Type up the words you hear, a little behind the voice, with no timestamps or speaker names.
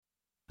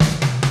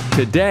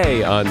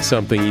Today on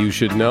Something You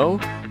Should Know,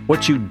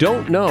 what you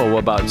don't know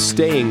about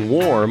staying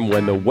warm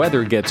when the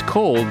weather gets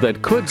cold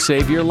that could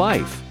save your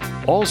life.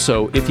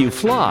 Also, if you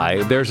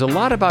fly, there's a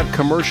lot about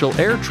commercial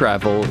air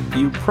travel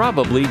you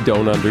probably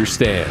don't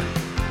understand.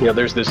 You know,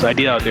 there's this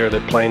idea out there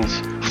that planes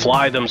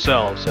fly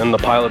themselves and the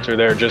pilots are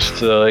there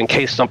just in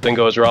case something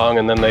goes wrong,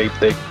 and then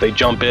they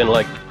jump in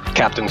like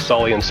Captain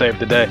Sully and save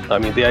the day. I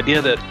mean, the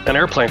idea that an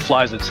airplane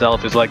flies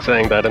itself is like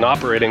saying that an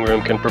operating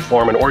room can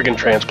perform an organ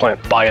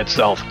transplant by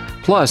itself.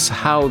 Plus,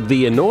 how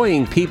the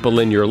annoying people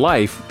in your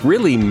life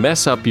really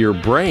mess up your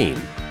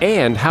brain,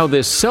 and how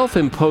this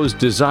self-imposed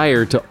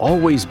desire to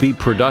always be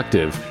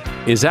productive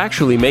is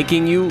actually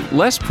making you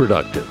less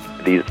productive.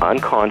 These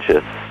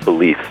unconscious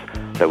beliefs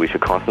that we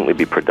should constantly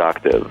be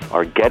productive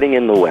are getting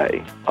in the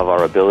way of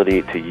our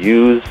ability to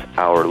use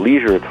our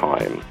leisure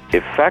time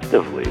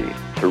effectively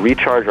to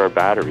recharge our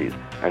batteries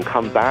and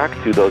come back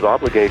to those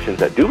obligations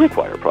that do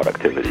require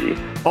productivity.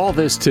 All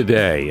this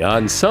today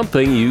on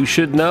Something You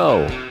Should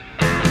Know.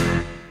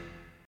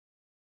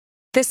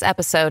 This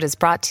episode is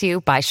brought to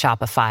you by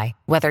Shopify.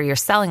 Whether you're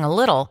selling a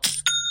little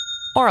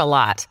or a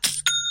lot,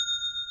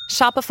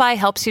 Shopify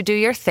helps you do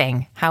your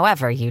thing,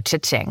 however you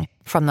cha-ching.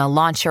 From the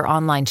launch your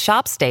online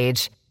shop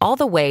stage, all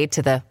the way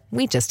to the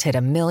we just hit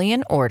 1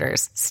 million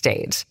orders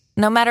stage.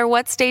 No matter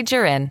what stage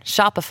you're in,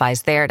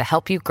 Shopify's there to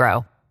help you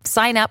grow.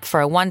 Sign up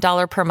for a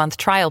 $1 per month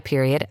trial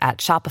period at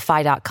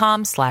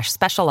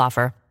shopify.com/special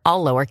offer,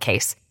 all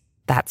lowercase.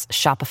 That's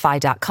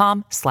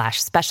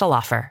shopify.com/special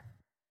offer.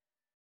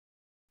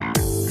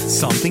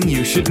 Something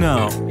you should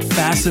know.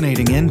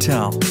 Fascinating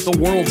intel, the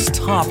world's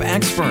top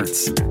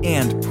experts,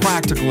 and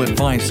practical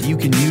advice you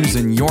can use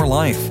in your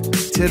life.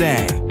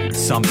 Today,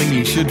 Something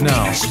You Should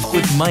Know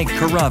with Mike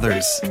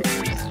Carruthers.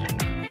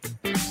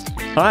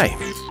 Hi.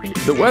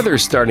 The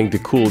weather's starting to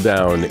cool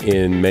down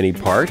in many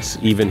parts.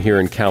 Even here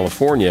in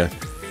California,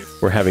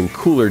 we're having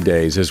cooler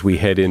days as we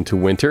head into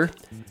winter.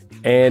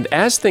 And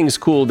as things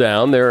cool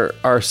down, there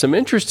are some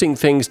interesting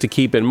things to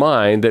keep in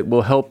mind that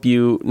will help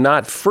you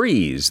not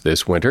freeze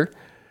this winter.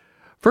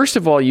 First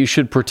of all, you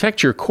should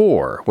protect your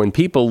core. When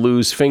people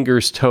lose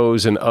fingers,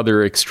 toes, and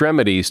other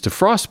extremities to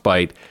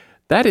frostbite,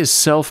 that is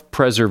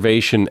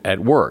self-preservation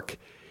at work.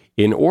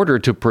 In order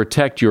to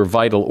protect your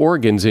vital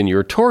organs in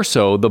your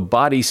torso, the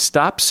body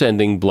stops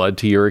sending blood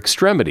to your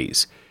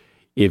extremities.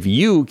 If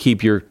you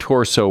keep your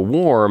torso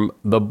warm,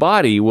 the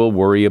body will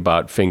worry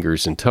about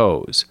fingers and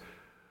toes.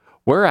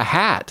 Wear a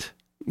hat.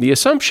 The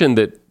assumption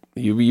that,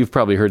 you've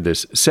probably heard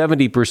this,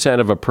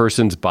 70% of a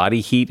person's body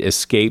heat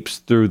escapes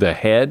through the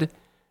head,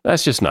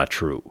 that's just not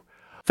true.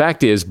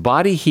 Fact is,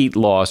 body heat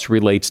loss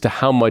relates to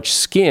how much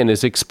skin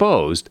is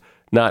exposed,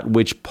 not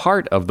which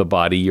part of the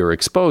body you're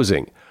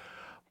exposing.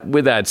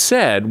 With that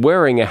said,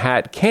 wearing a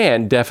hat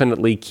can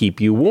definitely keep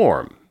you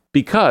warm,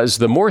 because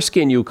the more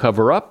skin you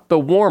cover up, the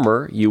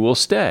warmer you will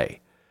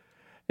stay.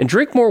 And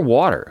drink more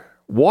water.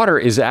 Water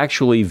is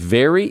actually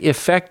very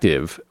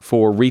effective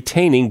for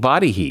retaining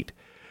body heat.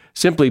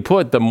 Simply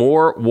put, the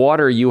more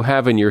water you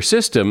have in your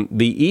system,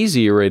 the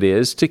easier it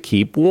is to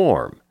keep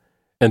warm.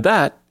 And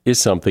that is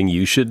something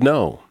you should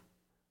know.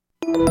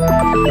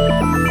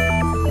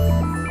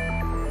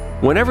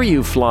 Whenever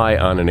you fly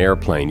on an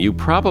airplane, you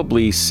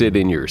probably sit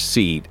in your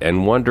seat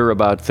and wonder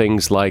about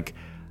things like,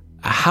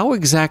 how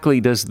exactly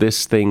does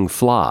this thing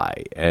fly?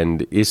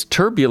 And is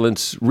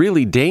turbulence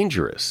really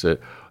dangerous?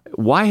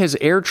 Why has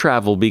air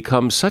travel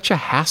become such a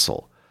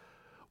hassle?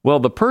 Well,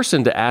 the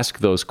person to ask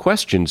those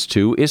questions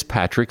to is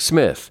Patrick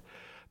Smith.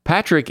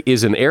 Patrick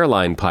is an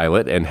airline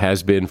pilot and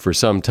has been for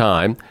some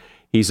time.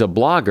 He's a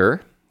blogger.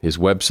 His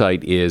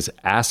website is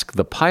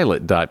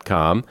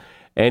askthepilot.com,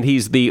 and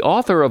he's the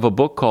author of a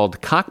book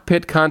called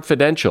Cockpit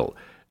Confidential,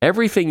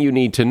 Everything You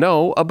Need to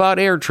Know About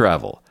Air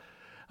Travel.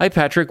 Hi,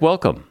 Patrick.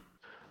 Welcome.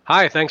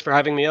 Hi, thanks for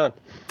having me on.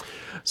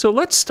 So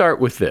let's start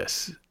with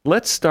this.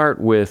 Let's start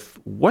with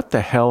what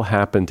the hell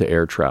happened to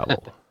air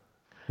travel?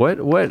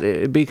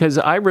 Because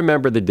I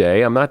remember the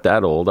day, I'm not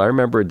that old, I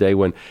remember a day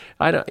when,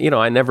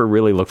 I never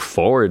really looked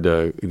forward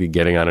to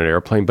getting on an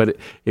airplane, but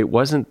it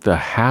wasn't the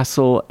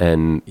hassle,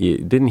 and you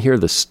didn't hear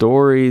the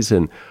stories,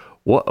 and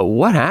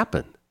what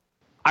happened?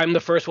 I'm the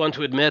first one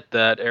to admit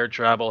that air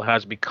travel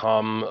has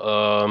become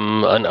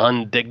an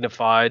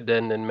undignified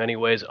and in many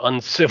ways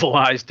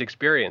uncivilized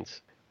experience.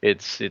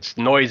 It's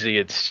noisy,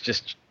 it's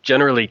just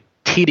generally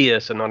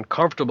tedious and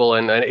uncomfortable,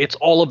 and it's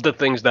all of the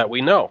things that we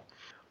know.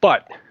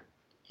 But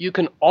you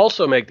can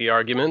also make the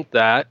argument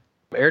that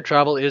air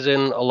travel is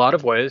in a lot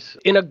of ways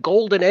in a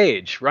golden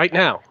age right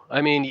now.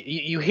 I mean,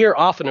 you hear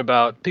often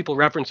about people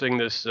referencing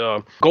this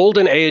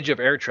golden age of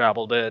air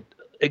travel that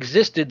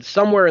existed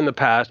somewhere in the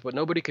past, but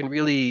nobody can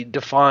really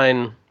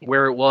define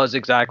where it was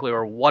exactly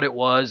or what it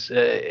was.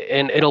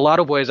 And in a lot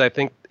of ways, I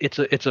think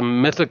it's a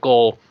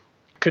mythical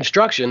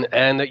construction,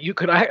 and that you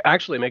could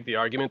actually make the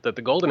argument that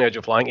the golden age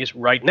of flying is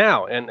right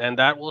now. And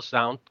that will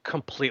sound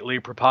completely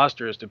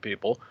preposterous to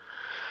people.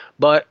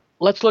 But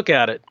let's look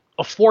at it.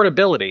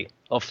 Affordability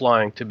of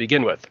flying to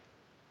begin with.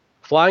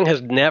 Flying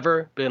has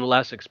never been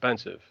less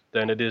expensive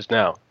than it is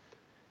now.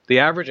 The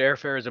average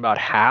airfare is about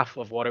half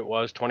of what it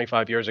was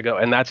 25 years ago,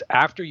 and that's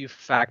after you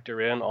factor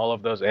in all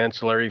of those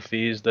ancillary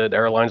fees that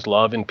airlines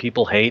love and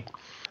people hate.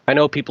 I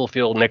know people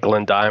feel nickel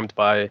and dimed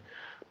by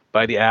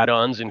the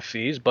add-ons and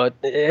fees, but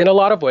in a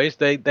lot of ways,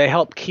 they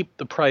help keep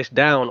the price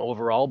down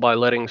overall by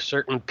letting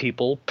certain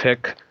people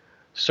pick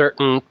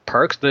certain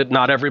perks that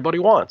not everybody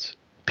wants.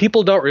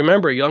 People don't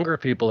remember, younger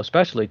people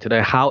especially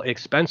today, how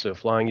expensive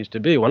flying used to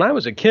be. When I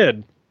was a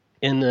kid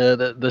in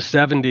the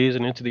 70s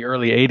and into the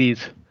early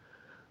 80s,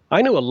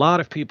 I knew a lot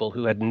of people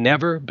who had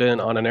never been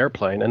on an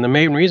airplane, and the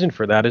main reason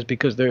for that is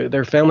because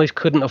their families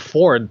couldn't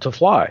afford to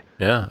fly.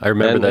 Yeah, I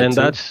remember that and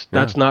too.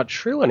 that's not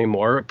true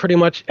anymore. Pretty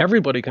much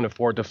everybody can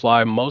afford to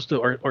fly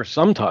or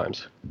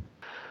sometimes.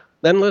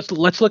 Then let's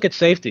look at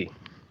safety.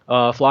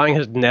 Flying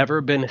has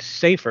never been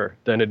safer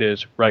than it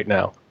is right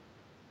now.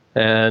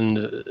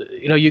 And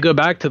you go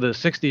back to the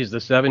 60s, the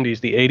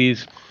 70s, the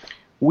 80s,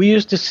 we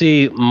used to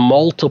see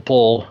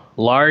multiple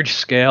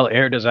large-scale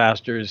air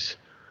disasters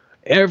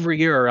every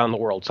year around the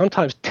world,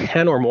 sometimes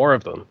 10 or more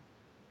of them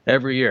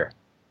every year.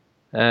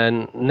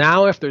 And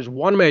now if there's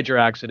one major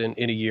accident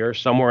in a year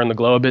somewhere in the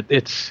globe,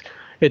 it's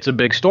a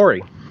big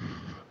story.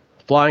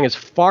 Flying is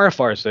far,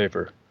 far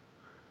safer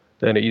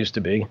than it used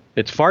to be.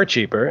 It's far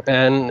cheaper.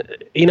 And,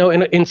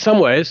 in some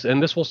ways,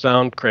 and this will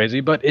sound crazy,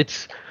 but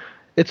it's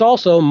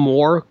also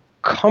more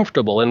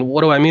comfortable. And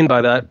what do I mean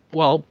by that?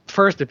 Well,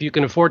 first, if you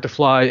can afford to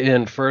fly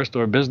in first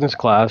or business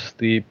class,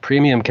 the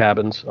premium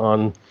cabins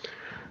on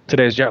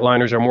today's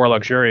jetliners are more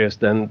luxurious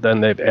than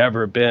they've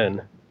ever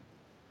been.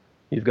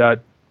 You've got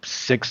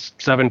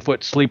 6-7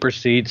 foot sleeper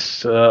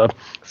seats,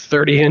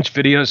 30-inch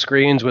video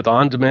screens with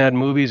on-demand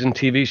movies and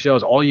TV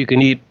shows, all you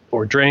can eat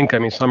or drink. I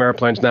mean, some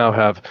airplanes now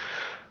have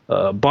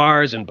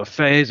bars and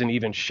buffets and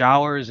even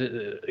showers.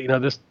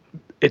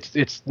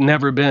 It's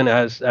never been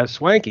as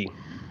swanky.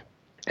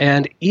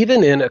 And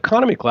even in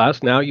economy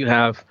class, now you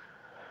have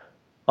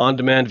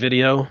on-demand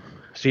video,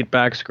 seat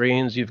back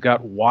screens, you've got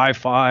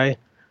Wi-Fi.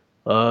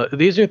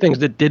 These are things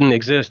that didn't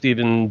exist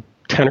even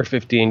 10 or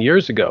 15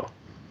 years ago.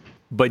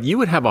 But you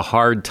would have a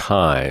hard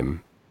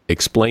time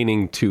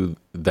explaining to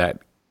that.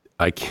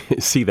 I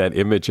see that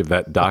image of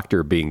that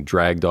doctor being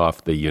dragged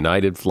off the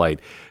United flight,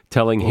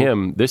 telling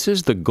him this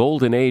is the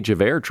golden age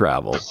of air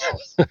travel.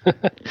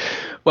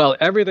 Well,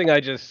 everything I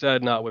just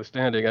said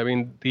notwithstanding, I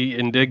mean, the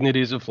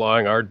indignities of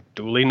flying are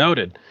duly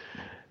noted.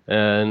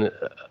 And,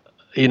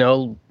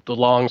 the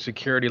long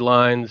security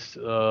lines,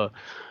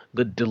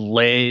 the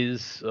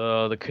delays,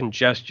 the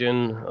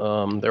congestion.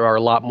 There are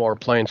a lot more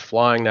planes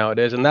flying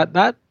nowadays. And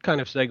that kind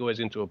of segues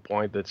into a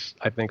point that's,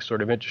 I think,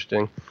 sort of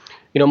interesting.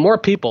 More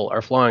people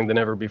are flying than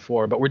ever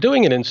before, but we're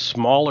doing it in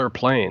smaller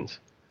planes,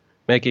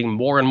 making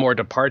more and more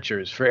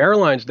departures. For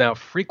airlines now,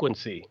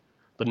 frequency,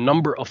 the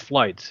number of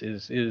flights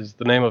is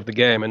the name of the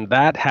game. And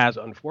that has,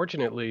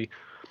 unfortunately,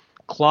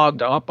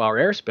 clogged up our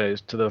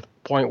airspace to the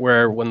point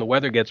where when the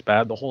weather gets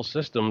bad, the whole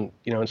system,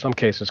 in some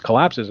cases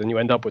collapses and you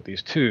end up with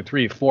these 2,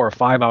 3, 4,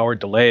 5 hour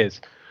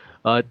delays.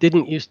 It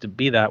didn't used to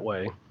be that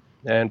way.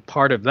 And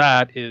part of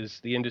that is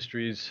the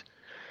industry's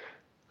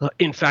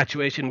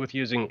infatuation with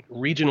using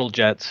regional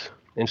jets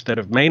instead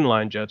of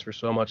mainline jets for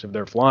so much of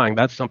their flying.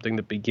 That's something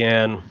that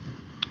began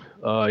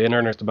in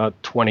earnest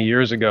about 20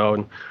 years ago.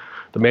 And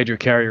the major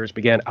carriers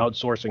began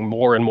outsourcing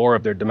more and more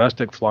of their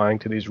domestic flying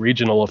to these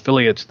regional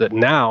affiliates that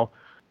now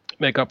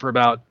make up for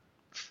about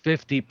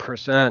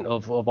 50%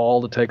 of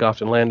all the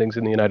takeoffs and landings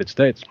in the United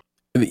States.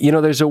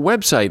 There's a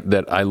website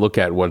that I look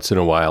at once in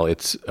a while.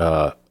 It's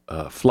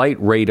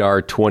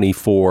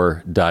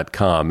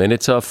flightradar24.com, and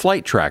it's a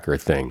flight tracker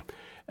thing.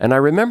 And I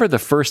remember the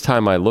first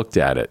time I looked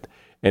at it,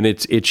 and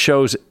it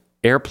shows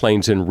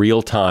airplanes in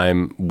real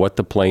time, what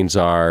the planes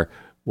are,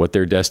 what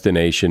their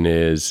destination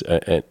is,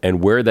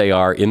 and where they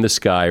are in the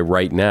sky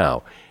right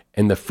now.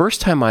 And the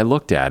first time I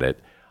looked at it,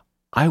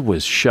 I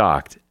was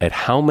shocked at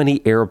how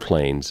many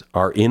airplanes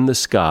are in the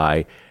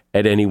sky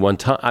at any one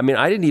time. I mean,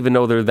 I didn't even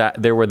know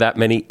there were that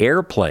many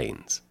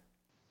airplanes.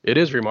 It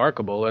is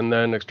remarkable. And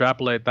then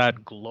extrapolate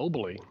that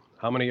globally.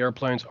 How many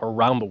airplanes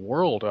around the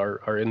world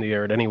are in the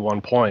air at any one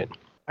point?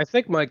 I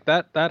think, Mike,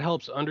 that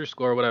helps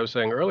underscore what I was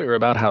saying earlier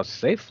about how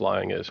safe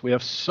flying is. We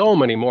have so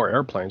many more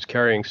airplanes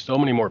carrying so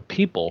many more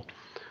people,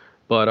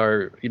 but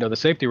the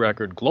safety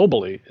record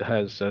globally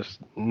has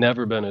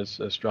never been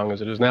as strong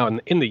as it is now.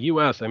 And in the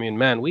U.S., I mean,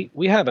 man,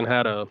 we haven't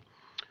had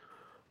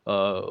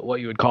what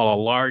you would call a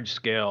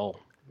large-scale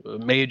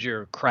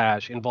major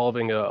crash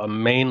involving a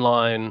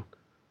mainline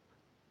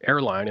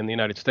airline in the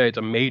United States,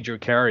 a major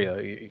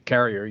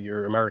carrier,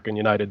 your American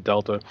United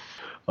Delta,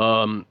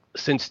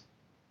 since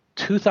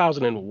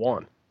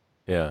 2001.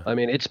 Yeah. I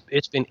mean,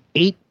 it's been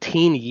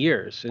 18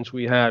 years since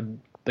we had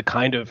the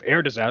kind of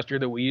air disaster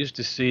that we used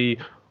to see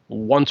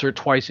once or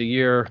twice a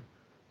year,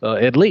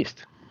 at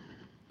least.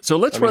 So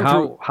let's run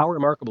through. How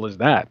remarkable is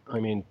that? I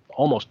mean,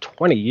 almost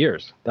 20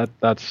 years.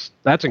 That's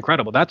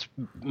incredible. That's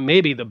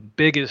maybe the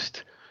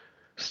biggest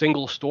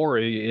single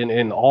story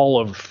in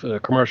all of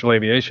commercial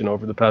aviation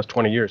over the past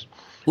 20 years.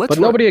 But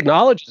nobody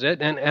acknowledges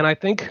it, and I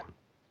think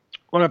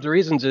one of the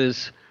reasons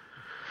is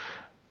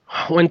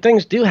when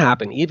things do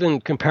happen,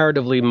 even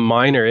comparatively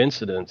minor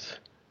incidents,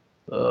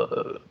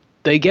 uh,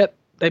 they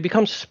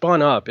become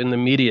spun up in the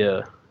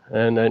media,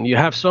 and you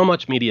have so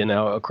much media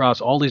now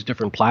across all these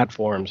different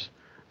platforms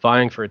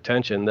vying for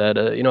attention that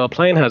a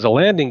plane has a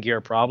landing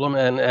gear problem,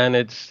 and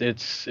it's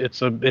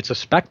a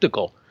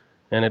spectacle,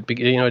 and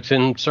it's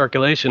in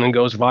circulation and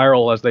goes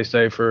viral, as they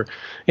say, for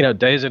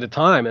days at a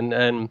time,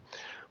 and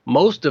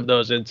most of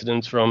those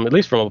incidents, from at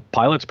least from a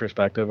pilot's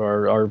perspective,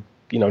 are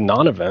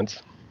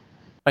non-events.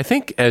 I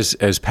think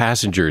as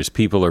passengers,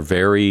 people are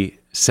very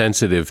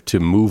sensitive to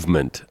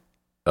movement,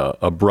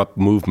 abrupt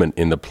movement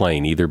in the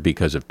plane, either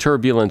because of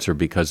turbulence or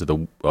because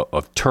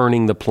of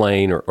turning the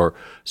plane, or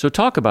so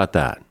talk about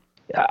that.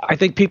 I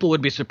think people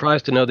would be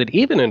surprised to know that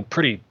even in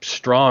pretty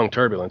strong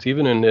turbulence,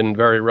 even in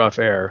very rough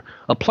air,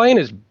 a plane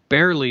is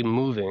barely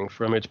moving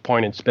from its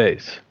point in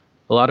space.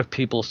 A lot of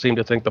people seem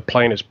to think the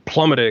plane is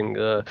plummeting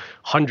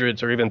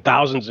hundreds or even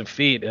thousands of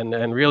feet,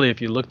 and really,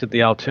 if you looked at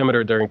the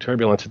altimeter during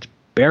turbulence, it's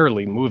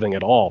barely moving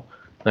at all.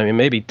 I mean,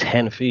 maybe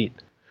 10 feet.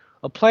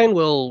 A plane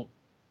will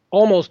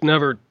almost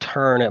never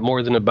turn at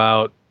more than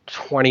about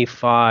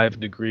 25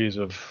 degrees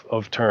of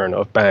turn,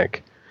 of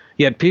bank.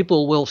 Yet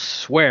people will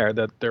swear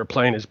that their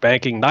plane is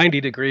banking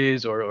 90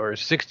 degrees or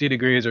 60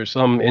 degrees or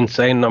some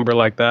insane number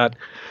like that.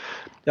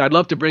 I'd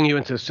love to bring you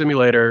into a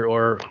simulator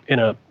or in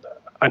an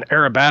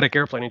aerobatic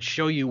airplane and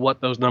show you what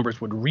those numbers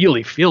would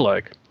really feel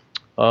like.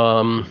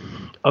 A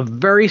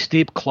very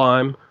steep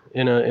climb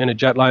in a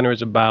jetliner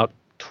is about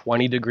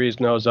 20 degrees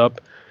nose up,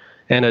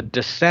 and a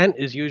descent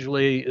is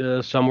usually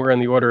somewhere in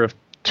the order of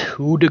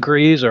 2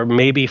 degrees or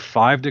maybe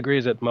 5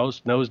 degrees at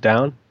most nose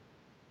down.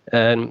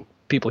 And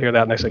people hear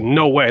that and they say,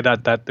 no way,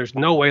 that there's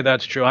no way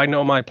that's true. I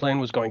know my plane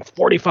was going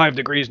 45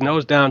 degrees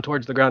nose down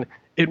towards the ground.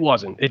 It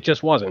wasn't. It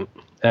just wasn't.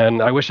 And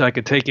I wish I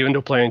could take you into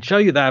a plane and show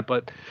you that,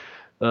 but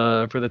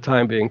for the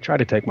time being, try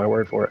to take my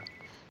word for it.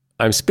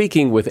 I'm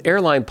speaking with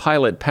airline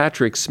pilot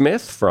Patrick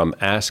Smith from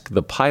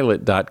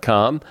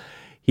AskThePilot.com.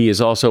 He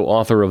is also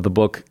author of the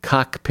book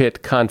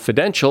Cockpit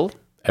Confidential,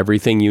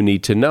 Everything You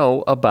Need to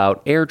Know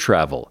About Air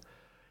Travel.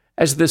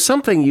 As the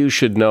Something You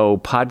Should Know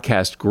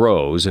podcast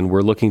grows and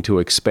we're looking to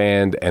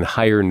expand and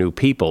hire new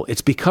people,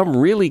 it's become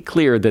really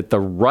clear that the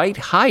right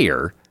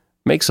hire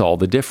makes all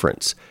the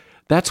difference.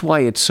 That's why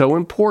it's so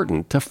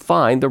important to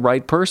find the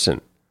right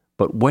person.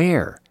 But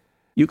where?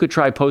 You could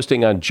try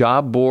posting on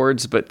job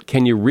boards, but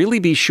can you really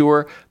be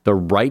sure the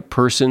right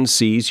person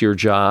sees your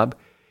job?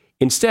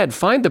 Instead,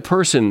 find the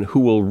person who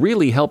will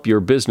really help your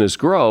business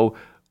grow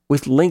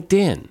with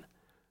LinkedIn.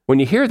 When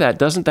you hear that,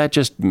 doesn't that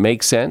just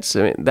make sense?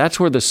 I mean, that's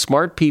where the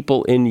smart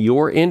people in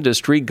your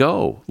industry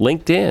go,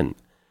 LinkedIn.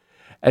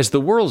 As the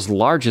world's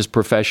largest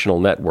professional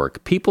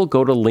network, people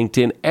go to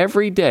LinkedIn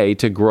every day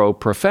to grow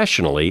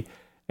professionally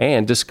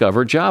and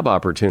discover job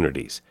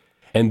opportunities.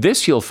 And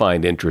this you'll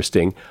find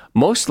interesting,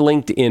 most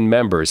LinkedIn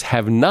members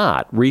have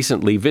not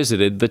recently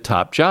visited the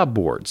top job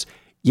boards,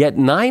 yet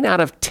 9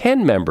 out of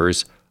 10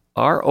 members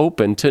are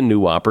open to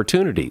new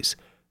opportunities.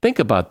 Think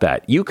about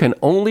that. You can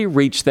only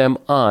reach them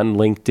on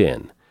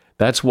LinkedIn.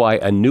 That's why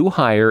a new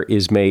hire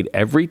is made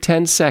every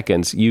 10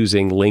 seconds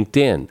using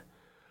LinkedIn.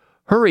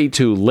 Hurry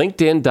to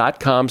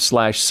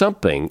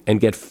linkedin.com/something and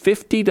get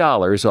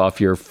 $50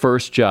 off your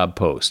first job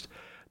post.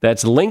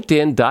 That's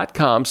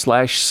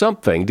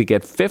linkedin.com/something to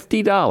get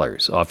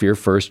 $50 off your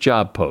first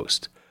job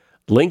post.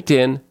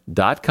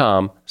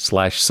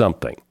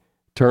 linkedin.com/something.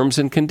 Terms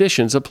and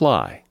conditions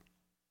apply.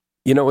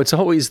 You know, it's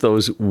always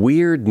those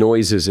weird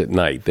noises at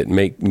night that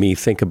make me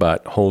think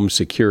about home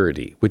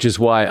security, which is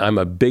why I'm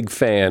a big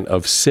fan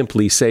of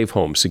Simply Safe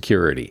Home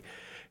Security.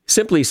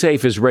 Simply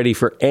Safe is ready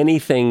for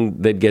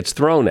anything that gets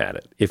thrown at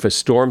it. If a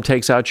storm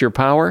takes out your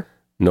power,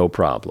 no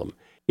problem.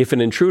 If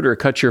an intruder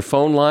cuts your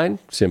phone line,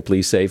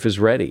 Simply Safe is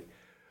ready.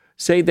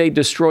 Say they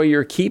destroy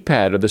your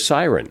keypad or the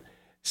siren,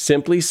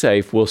 Simply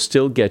Safe will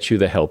still get you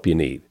the help you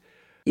need.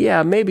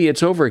 Yeah, maybe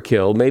it's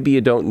overkill. Maybe you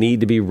don't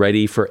need to be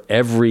ready for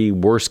every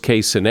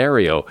worst-case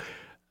scenario.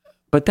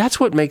 But that's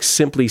what makes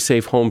Simply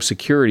Safe Home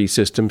Security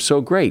System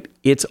so great.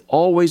 It's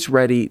always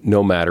ready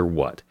no matter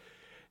what.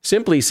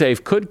 Simply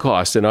Safe could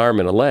cost an arm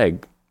and a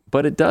leg,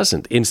 but it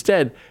doesn't.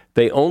 Instead,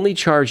 they only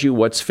charge you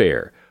what's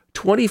fair.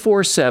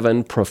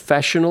 24/7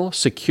 professional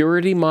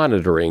security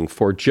monitoring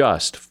for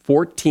just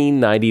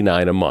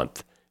 $14.99 a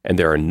month. And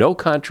there are no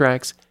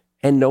contracts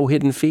and no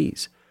hidden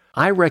fees.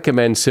 I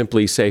recommend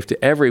Simply Safe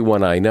to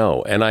everyone I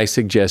know, and I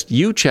suggest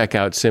you check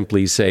out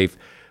Simply Safe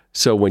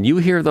so when you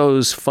hear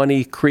those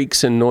funny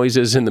creaks and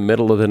noises in the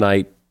middle of the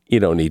night, you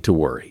don't need to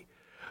worry.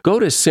 Go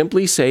to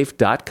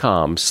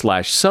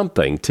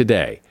simplysafe.com/something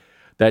today.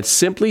 That's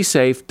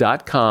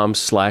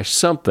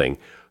simplysafe.com/something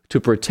to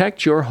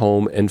protect your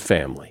home and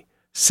family.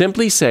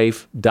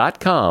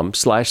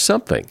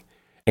 simplysafe.com/something.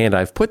 And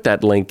I've put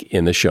that link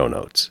in the show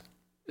notes.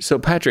 So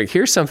Patrick,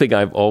 here's something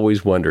I've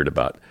always wondered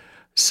about.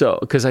 So,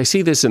 because I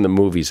see this in the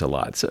movies a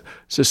lot.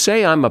 So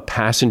say I'm a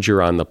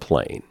passenger on the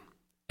plane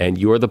and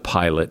you're the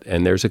pilot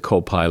and there's a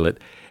co-pilot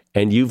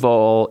and you've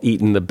all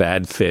eaten the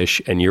bad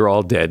fish and you're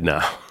all dead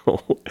now.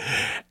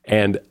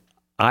 And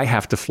I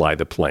have to fly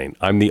the plane.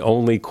 I'm the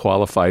only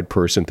qualified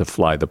person to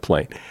fly the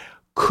plane.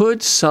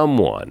 Could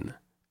someone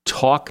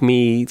talk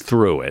me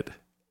through it,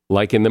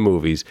 like in the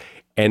movies,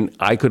 and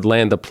I could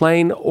land the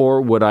plane,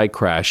 or would I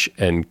crash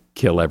and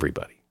kill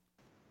everybody?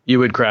 You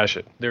would crash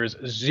it. There's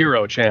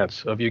zero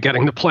chance of you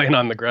getting the plane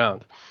on the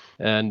ground.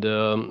 And,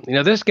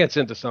 this gets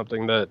into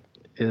something that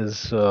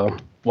is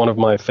one of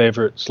my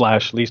favorite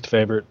 / least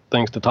favorite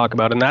things to talk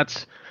about, and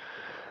that's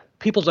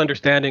people's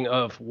understanding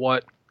of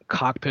what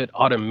cockpit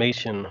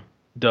automation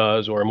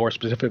does, or more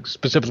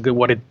specifically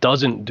what it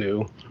doesn't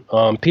do.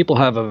 People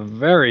have a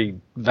very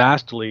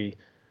vastly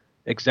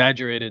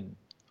exaggerated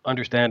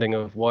understanding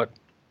of what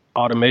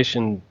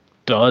automation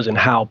does and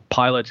how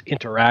pilots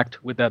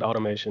interact with that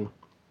automation.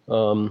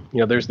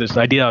 There's this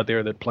idea out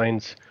there that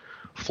planes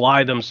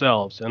fly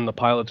themselves, and the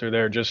pilots are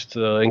there just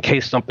in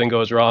case something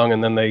goes wrong,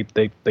 and then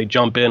they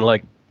jump in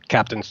like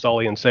Captain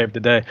Sully and save the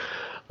day.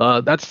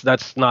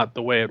 That's not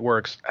the way it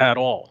works at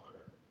all.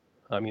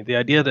 I mean, the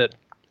idea that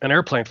an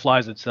airplane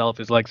flies itself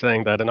is like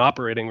saying that an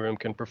operating room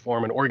can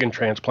perform an organ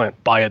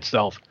transplant by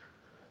itself.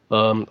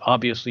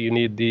 Obviously, you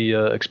need the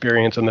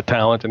experience and the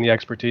talent and the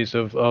expertise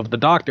of the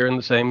doctor, and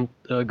the same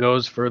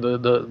goes for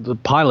the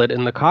pilot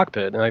in the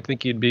cockpit. And I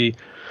think you'd be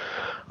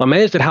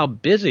amazed at how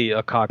busy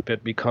a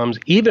cockpit becomes,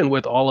 even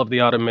with all of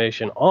the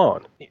automation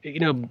on.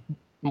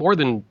 More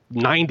than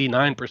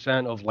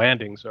 99% of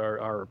landings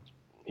are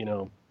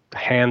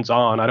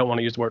hands-on. I don't want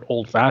to use the word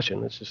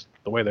old-fashioned. It's just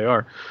the way they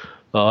are.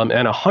 And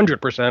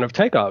 100% of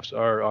takeoffs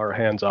are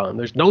hands-on.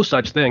 There's no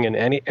such thing in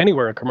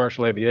anywhere in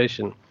commercial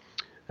aviation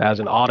as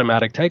an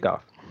automatic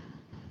takeoff.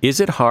 Is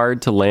it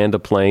hard to land a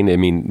plane? I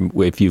mean,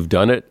 if you've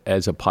done it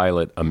as a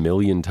pilot a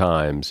million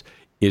times,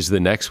 is the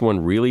next one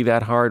really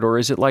that hard? Or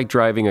is it like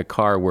driving a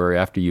car where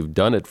after you've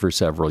done it for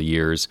several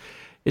years,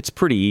 it's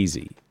pretty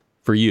easy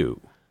for you?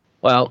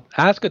 Well,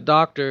 ask a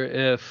doctor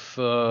if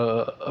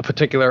a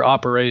particular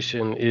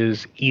operation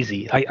is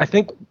easy. I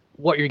think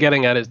what you're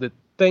getting at is that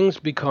things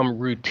become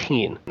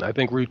routine. I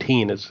think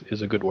routine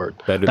is a good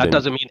word. That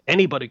doesn't mean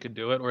anybody could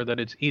do it or that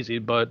it's easy,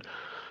 but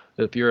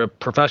if you're a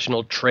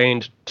professional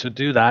trained to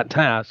do that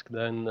task,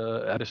 then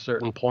at a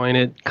certain point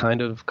it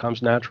kind of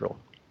comes natural.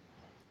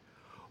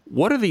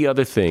 What are the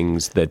other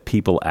things that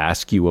people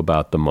ask you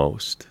about the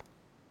most?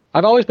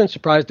 I've always been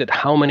surprised at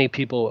how many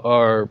people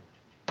are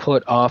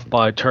put off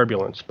by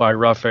turbulence, by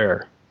rough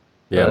air.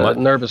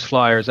 Nervous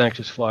flyers,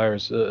 anxious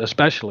flyers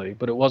especially.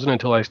 But it wasn't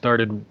until I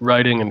started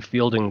writing and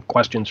fielding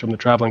questions from the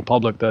traveling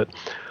public that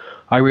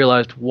I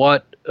realized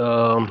what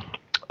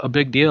a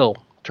big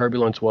deal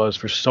turbulence was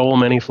for so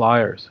many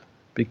flyers.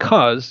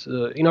 Because,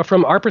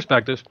 from our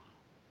perspective,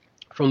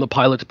 from the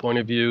pilot's point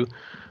of view,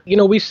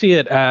 we see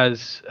it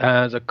as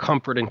a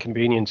comfort and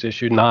convenience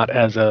issue, not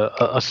as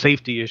a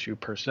safety issue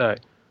per se.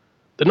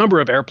 The number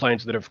of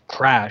airplanes that have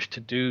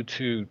crashed due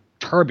to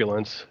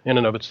turbulence in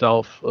and of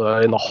itself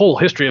in the whole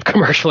history of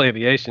commercial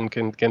aviation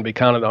can be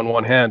counted on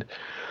one hand.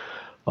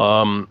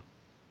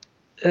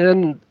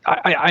 And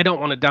I don't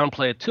want to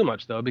downplay it too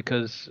much, though,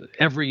 because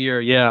every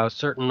year, a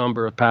certain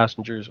number of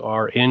passengers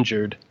are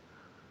injured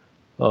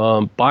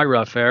by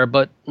rough air,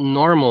 but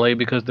normally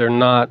because they're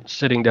not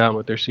sitting down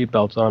with their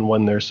seatbelts on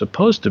when they're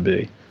supposed to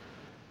be.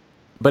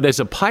 But as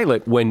a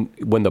pilot, when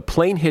the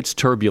plane hits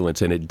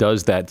turbulence and it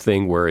does that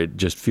thing where it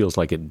just feels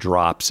like it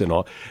drops and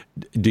all,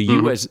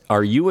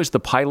 are you as the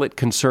pilot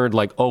concerned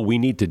like, oh, we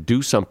need to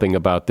do something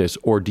about this,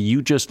 or do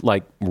you just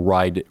like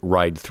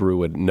ride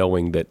through it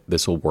knowing that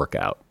this will work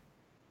out?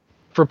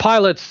 For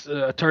pilots,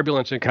 a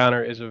turbulence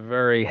encounter is a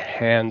very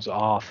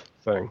hands-off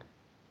thing.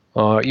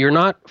 You're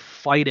not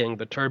fighting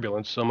the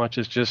turbulence so much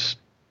as just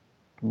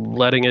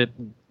letting it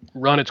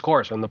run its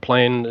course, and the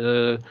plane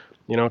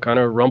kind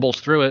of rumbles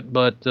through it.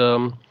 But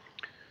there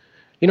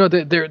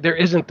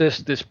isn't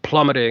this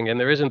plummeting, and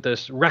there isn't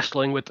this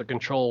wrestling with the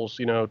controls.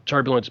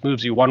 Turbulence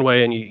moves you one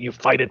way and you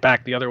fight it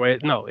back the other way.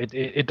 No,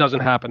 it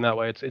doesn't happen that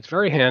way. It's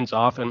very hands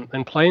off,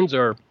 and planes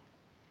are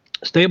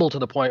stable to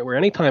the point where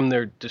anytime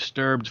they're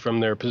disturbed from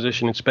their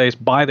position in space,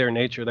 by their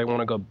nature, they want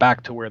to go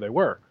back to where they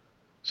were.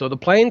 So the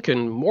plane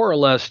can more or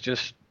less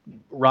just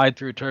ride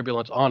through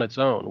turbulence on its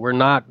own. We're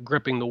not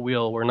gripping the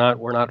wheel. We're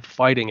not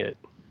fighting it.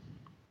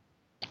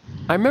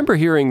 I remember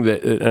hearing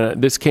that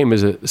this came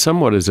as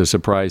somewhat as a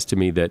surprise to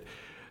me that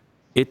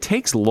it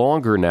takes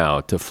longer now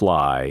to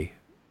fly,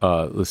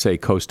 let's say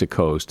coast to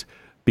coast,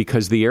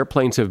 because the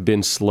airplanes have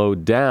been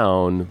slowed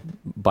down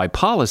by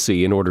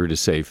policy in order to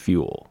save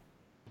fuel.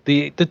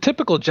 The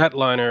typical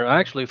jetliner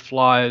actually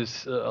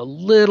flies a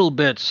little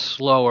bit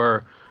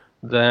slower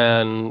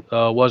than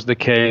was the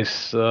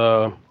case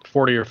 40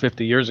 or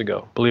 50 years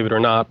ago, believe it or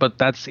not. But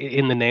that's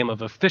in the name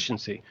of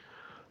efficiency.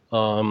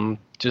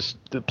 Just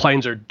the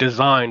planes are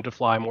designed to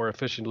fly more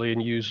efficiently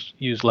and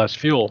use less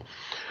fuel.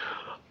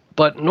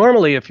 But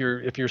normally, if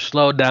you're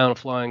slowed down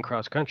flying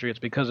cross country, it's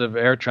because of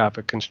air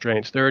traffic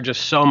constraints. There are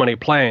just so many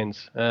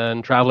planes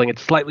and traveling at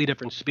slightly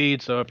different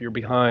speeds. So if you're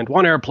behind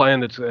one airplane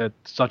that's at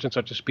such and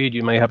such a speed,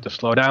 you may have to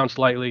slow down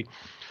slightly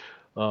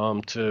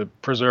to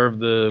preserve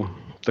the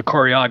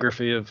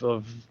choreography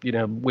of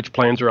which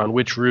planes are on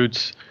which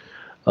routes.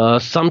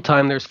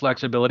 Sometimes there's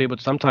flexibility, but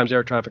sometimes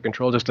air traffic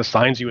control just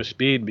assigns you a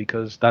speed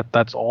because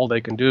that's all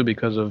they can do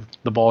because of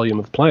the volume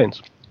of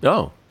planes.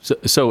 Oh,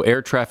 so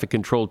air traffic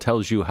control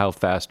tells you how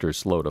fast or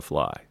slow to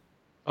fly?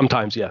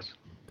 Sometimes, yes.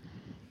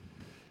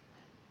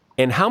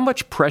 And how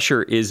much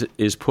pressure is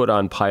put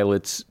on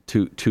pilots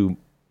to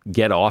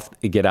get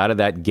out of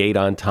that gate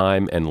on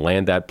time and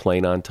land that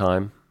plane on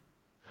time?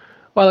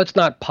 Well, it's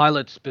not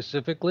pilots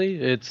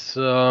specifically. It's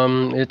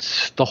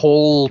the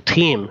whole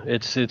team.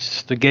 It's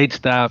the gate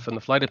staff and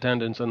the flight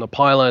attendants and the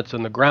pilots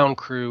and the ground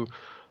crew.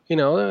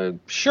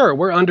 Sure,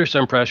 we're under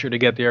some pressure to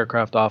get the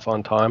aircraft off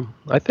on time.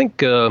 I think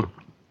the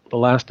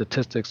last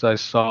statistics I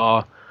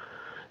saw,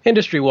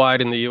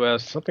 industry-wide in the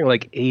U.S., something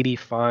like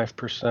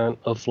 85%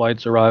 of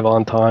flights arrive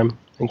on time.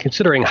 And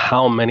considering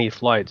how many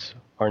flights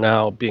are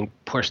now being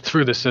pushed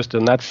through the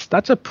system,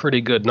 that's a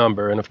pretty good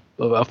number. And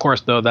of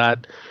course, though,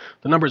 that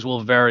the numbers will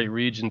vary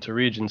region to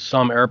region.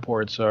 Some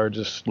airports are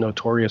just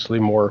notoriously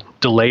more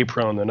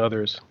delay-prone than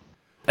others.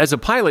 As a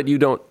pilot, you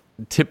don't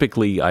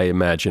typically, I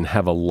imagine,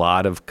 have a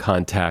lot of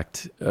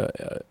contact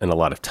and a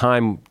lot of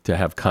time to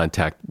have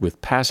contact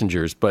with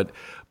passengers. But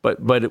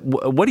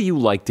what do you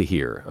like to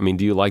hear? I mean,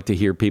 do you like to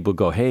hear people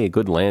go, "Hey,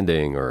 good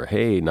landing," or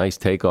 "Hey, nice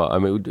takeoff"? I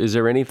mean, is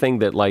there anything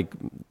that like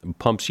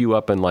pumps you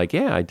up and like,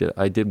 "Yeah,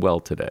 I did well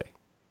today"?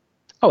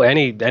 Oh,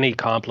 any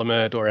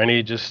compliment or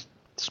any just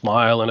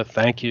smile and a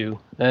thank you.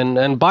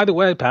 And by the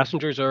way,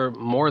 passengers are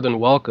more than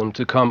welcome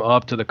to come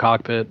up to the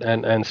cockpit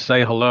and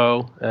say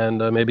hello and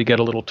maybe get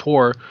a little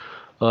tour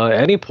at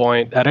any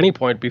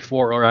point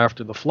before or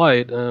after the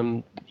flight.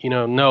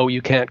 No,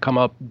 you can't come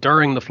up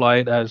during the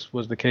flight, as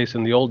was the case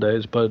in the old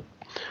days, but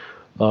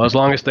as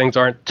long as things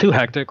aren't too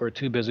hectic or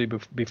too busy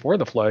before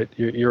the flight,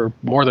 you're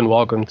more than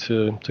welcome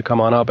to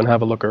come on up and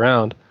have a look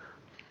around.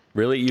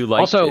 Really? You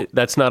like also,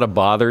 that's not a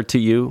bother to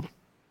you?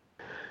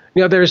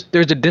 There's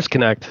a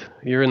disconnect.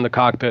 You're in the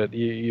cockpit.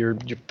 You're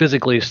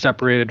physically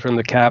separated from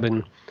the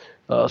cabin.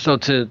 So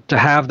to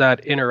have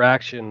that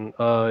interaction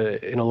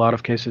in a lot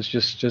of cases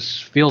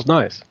just feels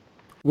nice.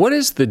 What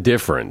is the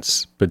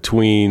difference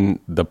between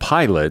the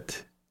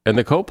pilot and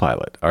the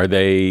co-pilot? Are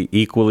they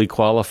equally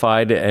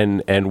qualified,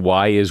 and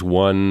why is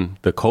one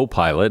the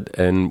co-pilot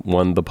and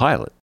one the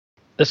pilot?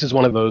 This is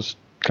one of those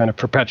kind of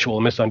perpetual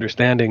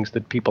misunderstandings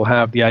that people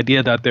have. The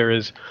idea that there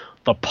is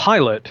the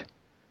pilot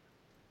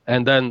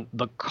and then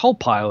the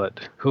co-pilot,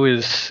 who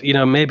is,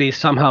 maybe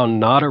somehow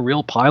not a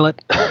real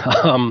pilot,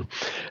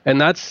 and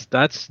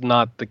that's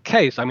not the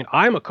case. I mean,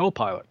 I'm a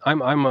co-pilot.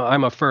 I'm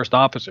a first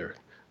officer.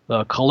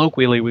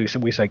 Colloquially,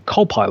 we say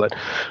co-pilot,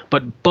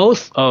 but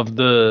both of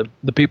the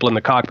people in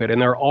the cockpit, and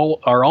there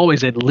are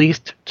always at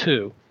least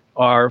two,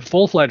 are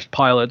full-fledged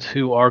pilots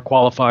who are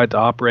qualified to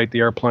operate the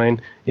airplane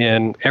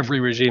in every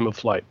regime of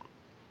flight.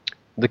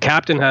 The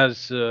captain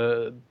has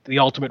the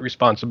ultimate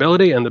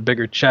responsibility and the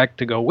bigger check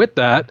to go with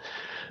that.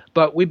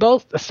 But we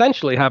both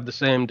essentially have the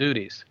same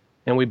duties,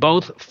 and we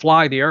both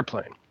fly the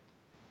airplane.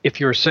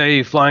 If you're,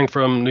 say, flying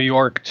from New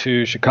York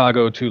to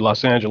Chicago to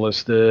Los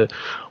Angeles, the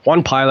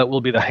one pilot will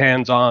be the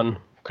hands-on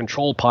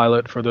control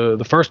pilot for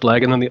the first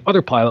leg, and then the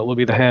other pilot will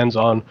be the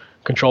hands-on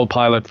control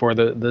pilot for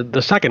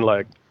the second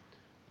leg,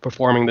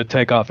 performing the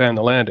takeoff and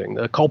the landing.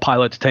 The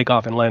co-pilots take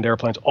off and land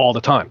airplanes all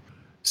the time.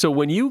 So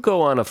when you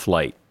go on a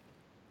flight,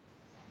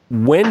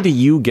 when do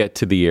you get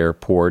to the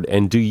airport,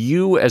 and do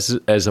you, as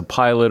a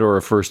pilot or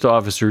a first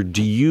officer,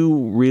 do you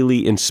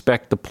really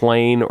inspect the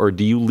plane, or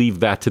do you leave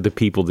that to the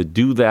people that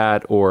do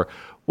that? Or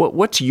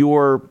what's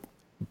your,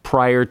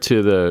 prior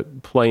to the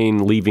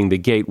plane leaving the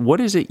gate, what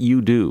is it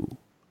you do?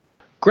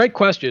 Great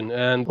question.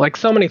 And like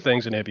so many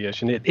things in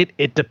aviation,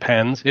 it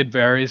depends. It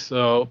varies.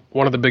 So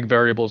one of the big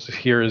variables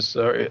here is,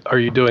 are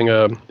you doing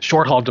a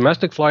short-haul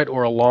domestic flight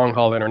or a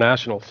long-haul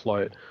international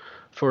flight?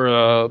 For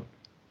a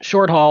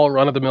short-haul,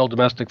 run-of-the-mill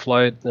domestic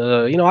flight,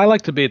 I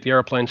like to be at the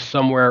airplane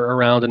somewhere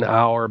around an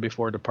hour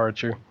before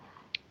departure.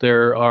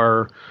 There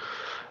are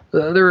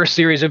a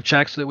series of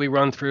checks that we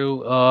run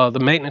through.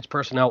 The maintenance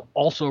personnel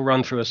also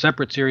run through a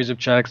separate series of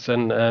checks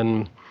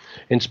and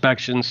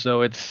inspections.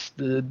 So it's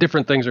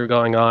different things are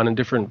going on, and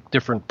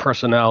different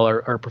personnel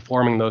are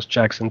performing those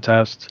checks and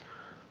tests.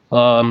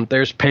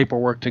 There's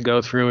paperwork to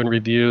go through and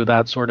review,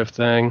 that sort of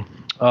thing.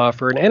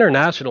 For an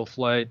international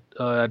flight,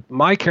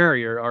 my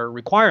carrier, our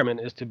requirement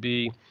is to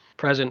be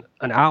present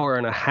an hour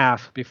and a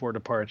half before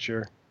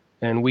departure.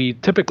 And we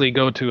typically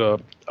go to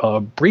a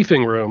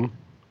briefing room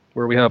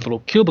where we have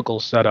little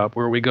cubicles set up,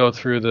 where we go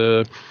through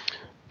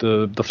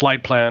the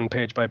flight plan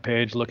page by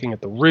page, looking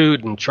at the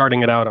route and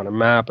charting it out on a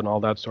map and all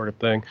that sort of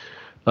thing.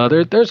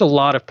 There's a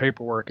lot of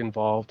paperwork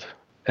involved.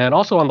 And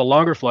also on the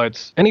longer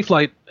flights, any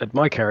flight at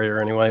my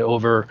carrier anyway,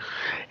 over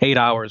 8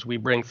 hours, we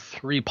bring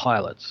 3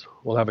 pilots.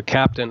 We'll have a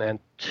captain and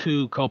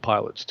 2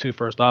 co-pilots, 2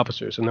 first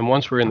officers. And then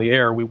once we're in the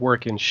air, we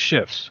work in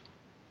shifts.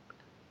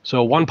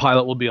 So one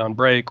pilot will be on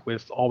break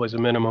with always a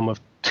minimum of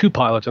 2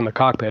 pilots in the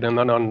cockpit. And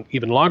then on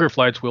even longer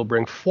flights, we'll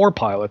bring 4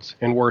 pilots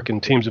and work in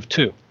teams of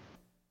 2.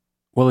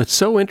 Well, it's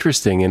so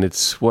interesting, and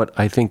it's what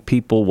I think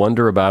people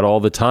wonder about all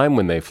the time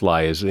when they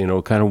fly is,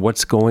 kind of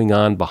what's going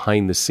on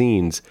behind the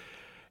scenes.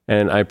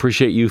 And I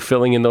appreciate you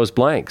filling in those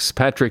blanks.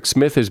 Patrick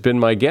Smith has been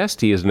my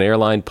guest. He is an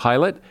airline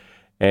pilot,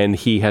 and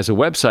he has a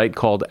website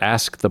called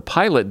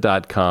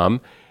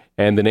askthepilot.com.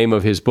 And the name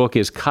of his book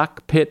is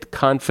Cockpit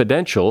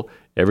Confidential,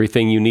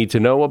 Everything You Need to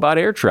Know About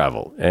Air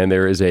Travel. And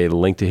there is a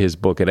link to his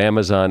book at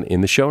Amazon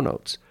in the show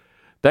notes.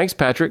 Thanks,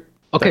 Patrick.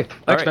 Okay.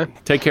 Thanks, man. man.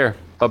 Take care.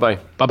 Bye-bye.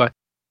 Bye-bye.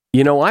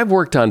 You know, I've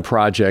worked on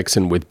projects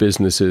and with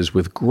businesses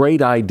with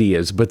great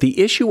ideas, but the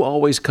issue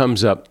always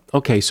comes up,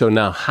 okay, so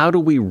now how do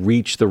we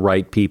reach the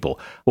right people?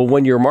 Well,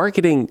 when you're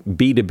marketing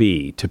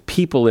B2B to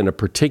people in a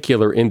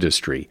particular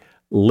industry,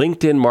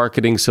 LinkedIn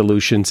Marketing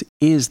Solutions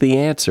is the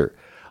answer.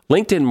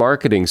 LinkedIn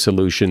Marketing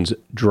Solutions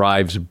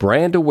drives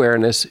brand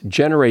awareness,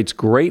 generates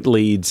great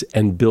leads,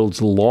 and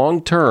builds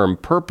long-term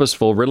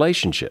purposeful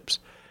relationships.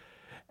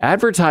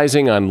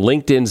 Advertising on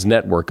LinkedIn's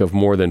network of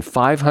more than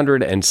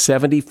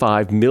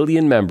 575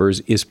 million members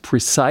is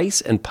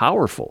precise and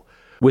powerful,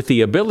 with the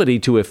ability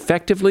to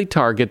effectively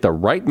target the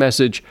right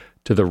message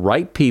to the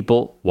right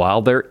people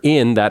while they're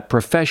in that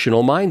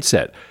professional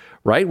mindset,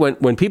 right?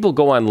 When people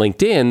go on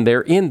LinkedIn,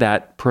 they're in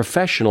that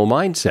professional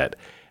mindset,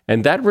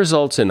 and that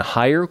results in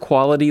higher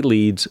quality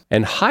leads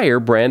and higher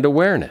brand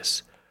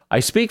awareness. I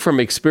speak from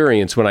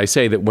experience when I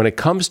say that when it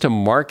comes to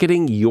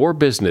marketing your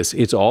business,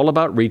 it's all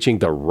about reaching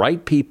the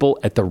right people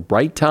at the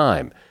right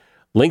time.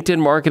 LinkedIn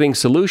Marketing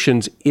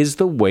Solutions is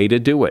the way to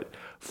do it.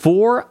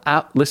 4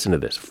 out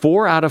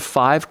of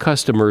 5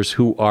 customers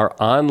who are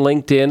on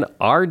LinkedIn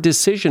are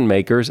decision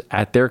makers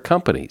at their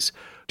companies.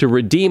 To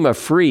redeem a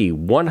free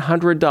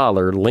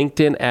 $100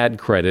 LinkedIn ad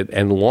credit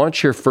and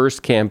launch your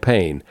first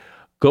campaign,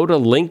 go to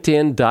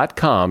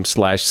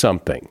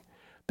linkedin.com/something.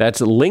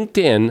 That's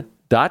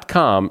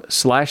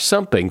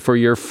linkedin.com/something for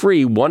your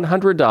free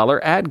 $100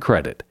 ad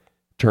credit.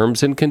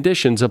 Terms and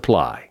conditions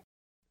apply.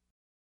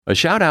 A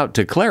shout out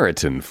to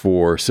Claritin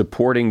for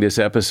supporting this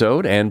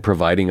episode and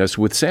providing us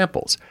with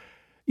samples.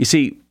 You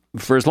see,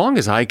 for as long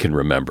as I can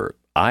remember,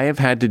 I have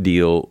had to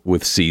deal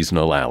with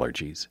seasonal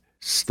allergies.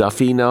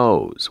 Stuffy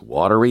nose,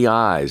 watery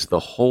eyes, the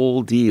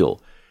whole deal.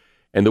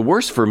 And the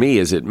worst for me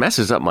is it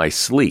messes up my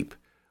sleep.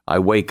 I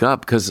wake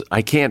up because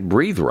I can't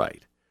breathe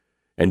right.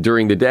 And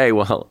during the day,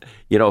 well,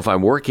 if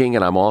I'm working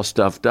and I'm all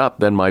stuffed up,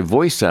 then my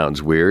voice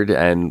sounds weird,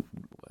 and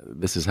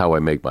this is how I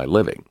make my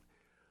living.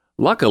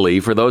 Luckily,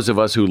 for those of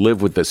us who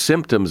live with the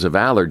symptoms of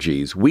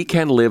allergies, we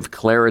can live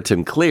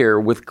Claritin Clear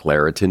with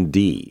Claritin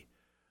D.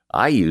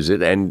 I use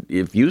it, and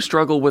if you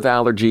struggle with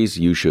allergies,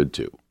 you should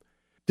too.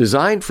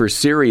 Designed for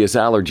serious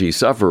allergy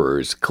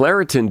sufferers,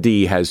 Claritin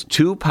D has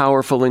 2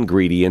 powerful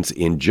ingredients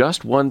in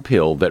just one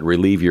pill that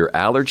relieve your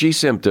allergy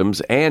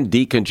symptoms and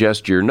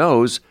decongest your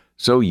nose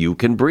so you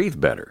can breathe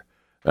better.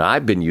 Now,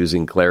 I've been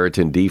using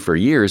Claritin D for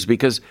years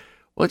because,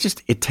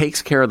 it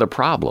takes care of the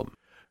problem.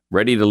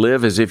 Ready to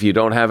live as if you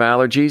don't have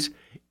allergies?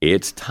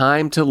 It's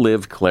time to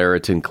live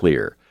Claritin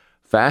Clear.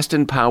 Fast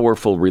and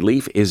powerful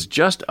relief is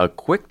just a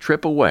quick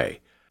trip away.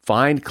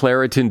 Find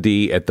Claritin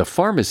D at the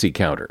pharmacy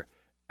counter.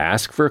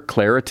 Ask for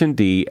Claritin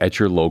D at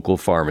your local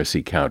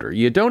pharmacy counter.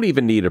 You don't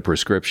even need a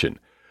prescription.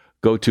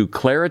 Go to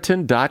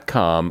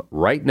Claritin.com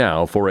right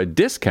now for a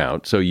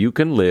discount so you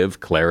can live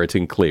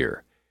Claritin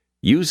Clear.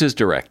 Use as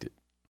directed.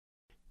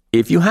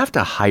 If you have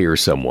to hire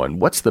someone,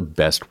 what's the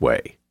best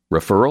way?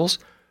 Referrals?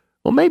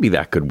 Well, maybe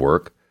that could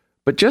work.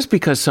 But just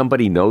because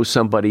somebody knows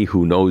somebody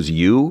who knows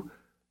you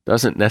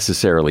doesn't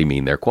necessarily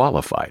mean they're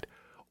qualified.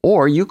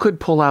 Or you could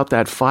pull out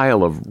that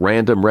file of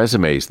random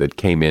resumes that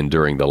came in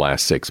during the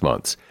last 6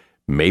 months.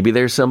 Maybe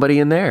there's somebody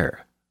in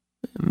there.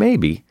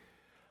 Maybe.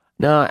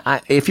 Now,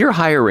 if you're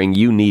hiring,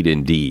 you need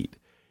Indeed.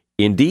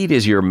 Indeed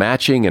is your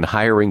matching and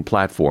hiring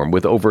platform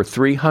with over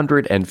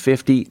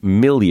 350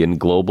 million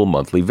global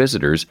monthly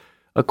visitors,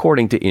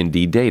 according to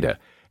Indeed data,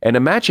 and a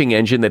matching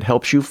engine that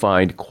helps you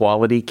find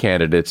quality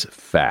candidates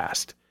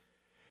fast.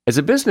 As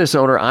a business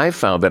owner, I've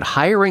found that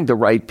hiring the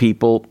right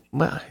people,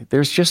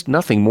 there's just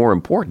nothing more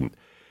important.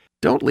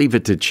 Don't leave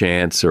it to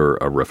chance or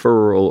a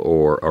referral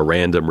or a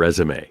random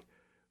resume.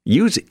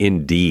 Use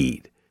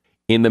Indeed.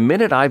 In the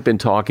minute I've been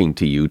talking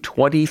to you,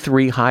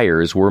 23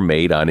 hires were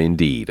made on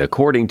Indeed,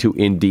 according to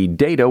Indeed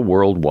data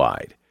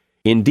worldwide.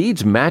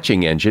 Indeed's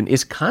matching engine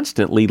is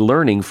constantly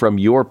learning from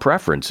your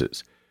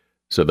preferences.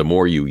 So the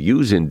more you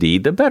use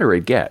Indeed, the better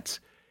it gets.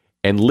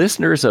 And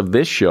listeners of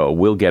this show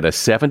will get a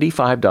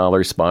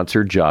 $75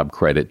 sponsored job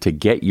credit to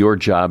get your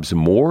jobs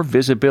more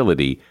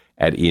visibility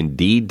at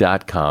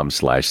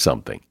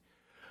Indeed.com/something.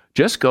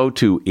 Just go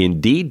to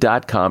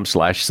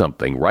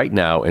Indeed.com/something right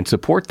now and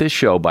support this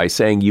show by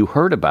saying you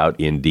heard about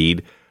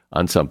Indeed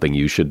on Something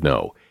You Should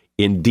Know.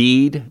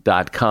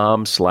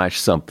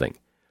 Indeed.com/something.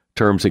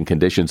 Terms and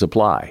conditions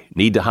apply.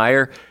 Need to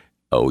hire?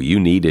 Oh, you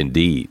need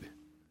Indeed.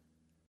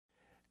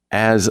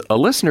 As a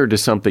listener to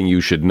Something You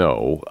Should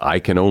Know, I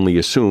can only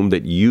assume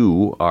that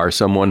you are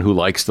someone who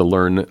likes to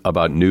learn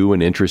about new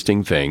and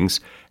interesting things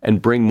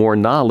and bring more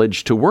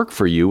knowledge to work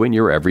for you in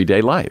your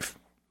everyday life.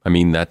 I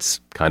mean,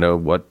 that's kind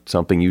of what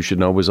Something You Should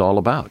Know is all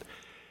about.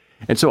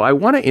 And so I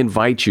want to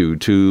invite you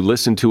to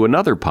listen to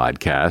another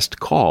podcast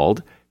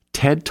called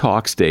TED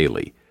Talks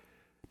Daily.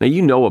 Now,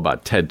 you know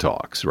about TED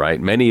Talks, right?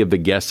 Many of the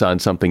guests on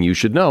Something You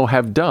Should Know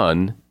have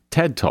done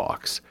TED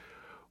Talks.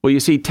 Well, you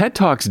see, TED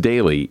Talks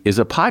Daily is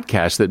a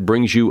podcast that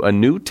brings you a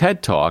new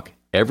TED Talk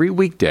every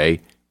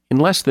weekday in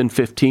less than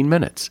 15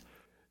 minutes.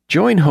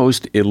 Join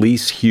host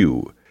Elise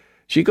Hugh.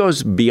 She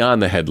goes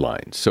beyond the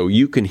headlines so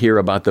you can hear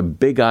about the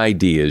big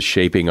ideas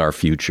shaping our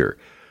future.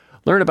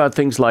 Learn about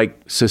things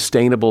like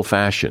sustainable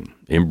fashion,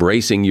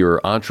 embracing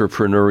your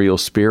entrepreneurial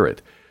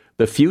spirit,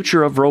 the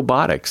future of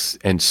robotics,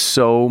 and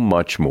so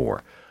much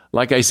more.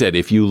 Like I said,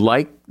 if you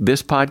like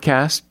this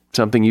podcast,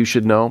 Something You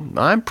Should Know,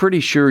 I'm pretty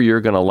sure you're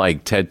going to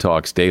like TED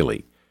Talks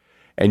Daily.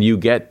 And you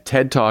get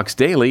TED Talks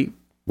Daily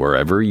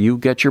wherever you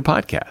get your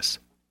podcasts.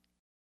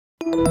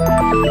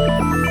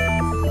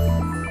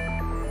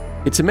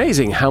 It's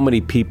amazing how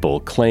many people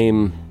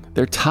claim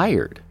they're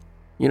tired.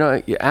 You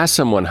know, you ask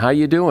someone, how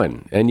you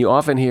doing? And you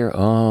often hear,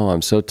 oh,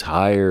 I'm so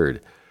tired.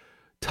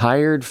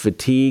 Tired,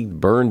 fatigued,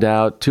 burned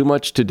out, too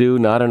much to do,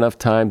 not enough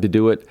time to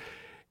do it.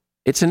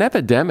 It's an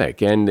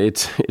epidemic, and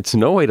it's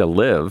no way to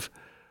live.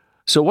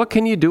 So what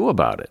can you do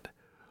about it?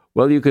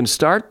 Well, you can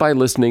start by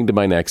listening to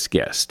my next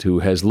guest, who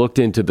has looked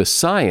into the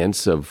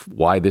science of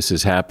why this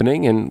is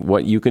happening and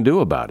what you can do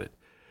about it.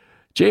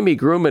 Jamie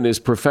Grumman is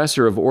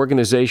professor of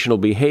organizational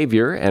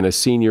behavior and a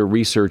senior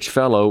research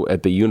fellow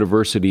at the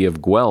University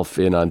of Guelph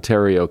in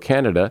Ontario,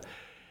 Canada,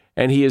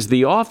 and he is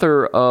the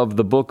author of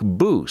the book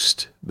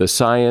Boost, The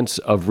Science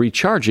of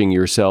Recharging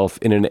Yourself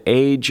in an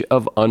Age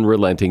of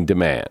Unrelenting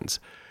Demands.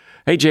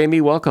 Hey, Jamie,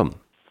 welcome.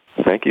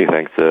 Thank you.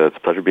 Thanks. It's a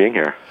pleasure being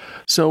here.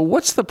 So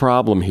what's the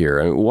problem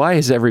here? Why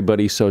is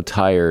everybody so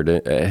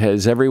tired?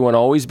 Has everyone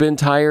always been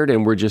tired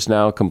and we're just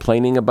now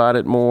complaining about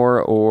it more,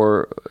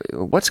 or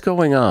what's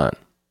going on?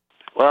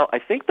 Well, I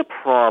think the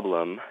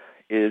problem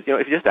is,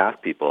 if you just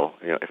ask people,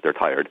 if they're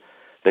tired,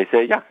 they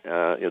say,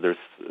 there's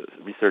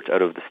research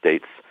out of the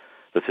States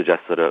that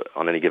suggests that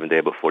on any given day,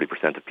 about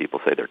 40% of people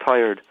say they're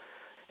tired,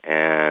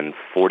 and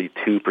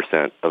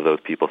 42% of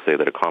those people say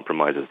that it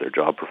compromises their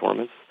job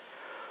performance.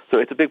 So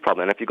it's a big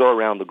problem. And if you go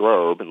around the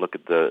globe and look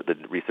at the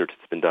research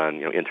that's been done,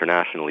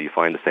 internationally, you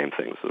find the same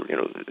thing. So,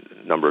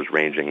 numbers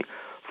ranging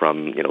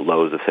from,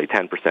 lows of, say,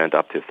 10%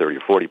 up to 30 or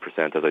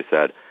 40%, as I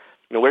said.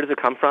 Where does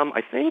it come from?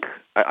 I think,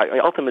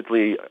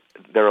 ultimately,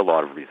 there are a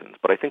lot of reasons.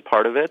 But I think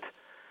part of it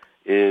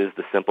is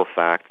the simple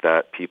fact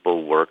that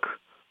people work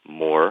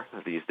more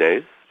these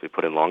days. We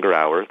put in longer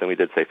hours than we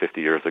did, say, 50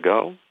 years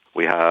ago.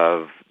 We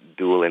have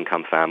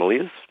dual-income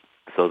families,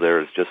 so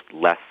there's just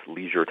less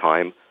leisure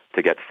time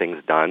to get things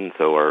done,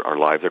 so our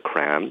lives are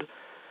crammed.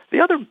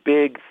 The other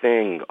big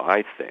thing,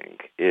 I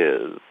think,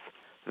 is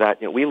that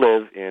we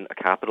live in a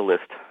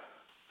capitalist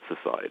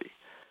society.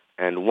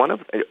 And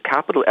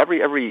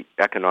every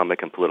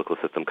economic and political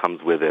system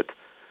comes with it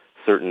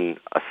certain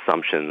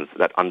assumptions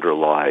that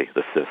underlie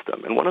the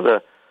system. And one of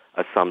the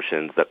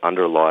assumptions that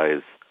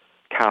underlies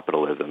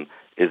capitalism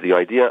is the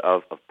idea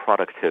of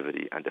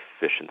productivity and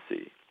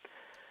efficiency.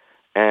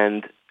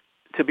 And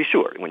to be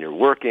sure, when you're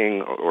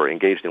working or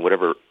engaged in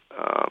whatever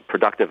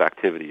productive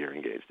activity you're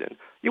engaged in,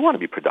 you want to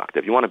be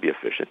productive, you want to be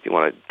efficient, you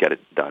want to get it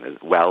done as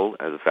well,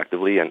 as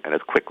effectively, and as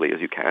quickly as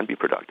you can, be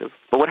productive.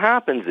 But what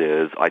happens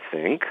is, I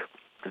think,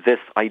 this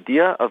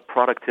idea of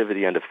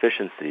productivity and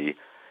efficiency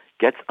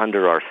gets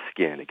under our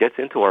skin. It gets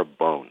into our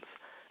bones.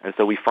 And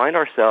so we find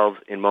ourselves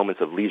in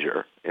moments of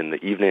leisure, in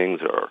the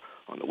evenings or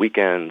on the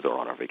weekends or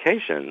on our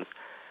vacations,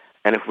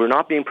 and if we're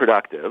not being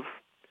productive,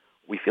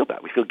 we feel bad.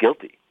 We feel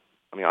guilty.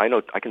 I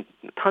know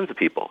tons of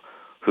people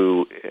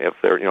who, if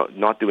they're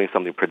not doing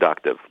something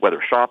productive,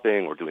 whether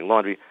shopping or doing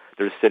laundry,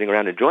 they're just sitting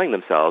around enjoying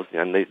themselves,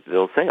 and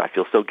they'll say, I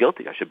feel so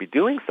guilty. I should be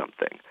doing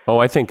something. Oh,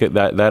 I think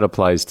that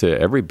applies to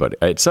everybody.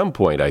 At some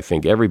point, I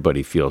think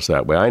everybody feels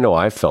that way. I know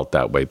I've felt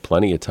that way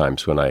plenty of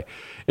times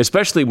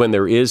especially when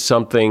there is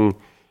something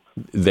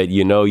that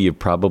you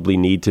probably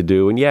need to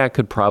do, and it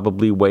could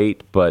probably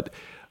wait, but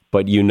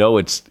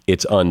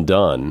it's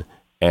undone,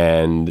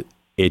 and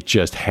it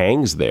just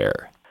hangs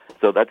there.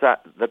 So that's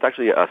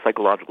actually a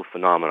psychological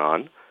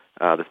phenomenon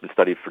that's been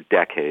studied for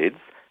decades.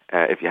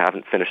 If you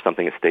haven't finished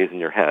something, it stays in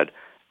your head,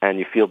 and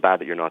you feel bad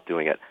that you're not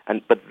doing it.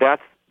 But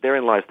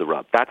therein lies the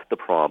rub. That's the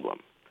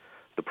problem.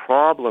 The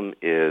problem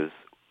is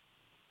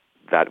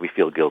that we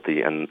feel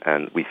guilty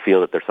and we feel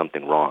that there's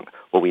something wrong.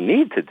 What we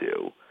need to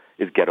do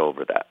is get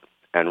over that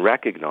and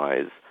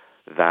recognize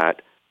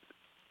that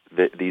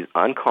these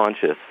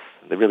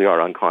they really are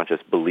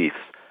unconscious beliefs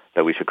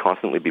that we should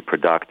constantly be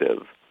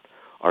productive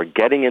are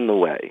getting in the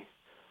way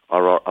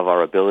of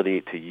our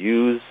ability to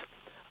use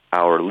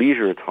our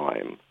leisure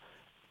time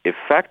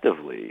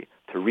effectively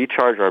to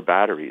recharge our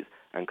batteries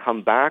and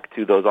come back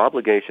to those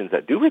obligations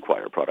that do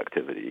require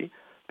productivity,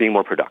 being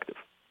more productive.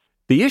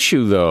 The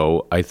issue,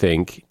 though, I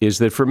think, is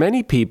that for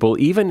many people,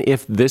 even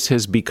if this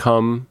has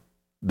become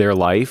their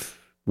life,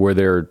 where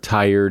they're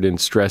tired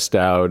and stressed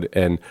out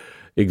and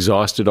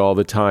exhausted all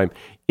the time,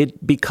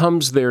 it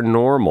becomes their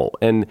normal.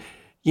 And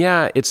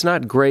it's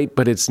not great,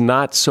 but it's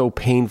not so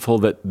painful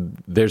that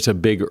there's a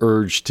big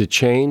urge to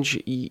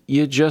change.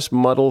 You just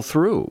muddle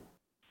through.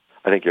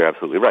 I think you're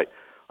absolutely right.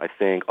 I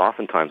think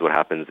oftentimes what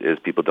happens is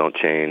people don't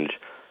change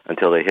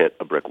until they hit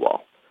a brick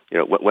wall.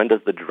 When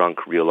does the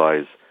drunk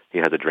realize he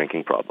has a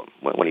drinking problem?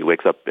 When he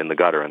wakes up in the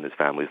gutter and his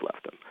family's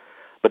left him.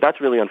 But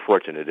that's really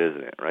unfortunate,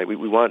 isn't it? Right? We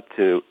want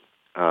to.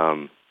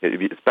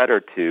 It's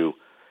better to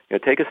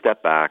take a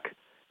step back,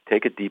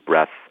 take a deep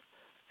breath,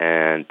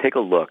 and take a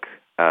look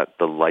at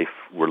the life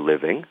we're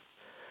living,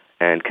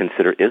 and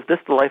consider: is this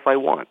the life I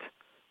want?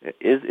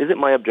 Is it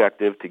my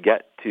objective to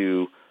get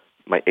to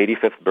my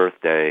 85th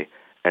birthday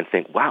and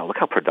think, wow, look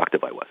how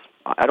productive I was?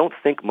 I don't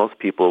think most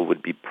people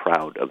would be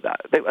proud of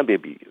that. They may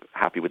be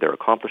happy with their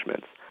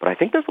accomplishments, but I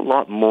think there's a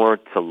lot more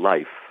to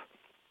life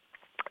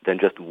than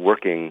just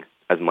working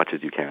as much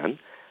as you can.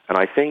 And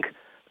I think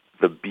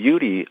the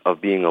beauty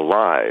of being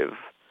alive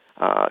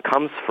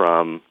comes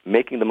from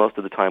making the most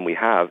of the time we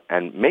have,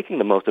 and making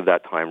the most of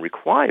that time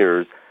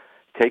requires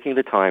taking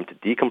the time to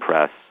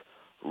decompress,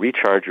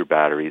 recharge your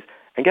batteries,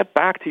 and get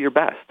back to your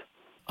best.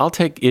 I'll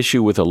take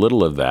issue with a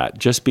little of that,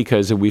 just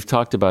because, and we've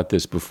talked about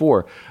this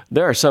before,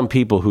 there are some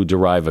people who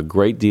derive a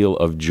great deal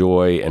of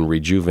joy and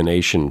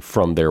rejuvenation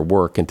from their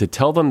work, and to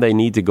tell them they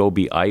need to go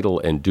be idle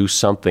and do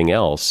something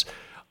else,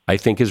 I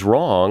think is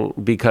wrong,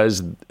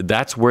 because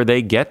that's where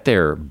they get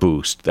their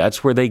boost.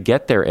 That's where they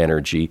get their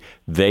energy.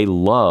 They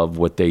love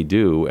what they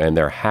do, and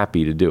they're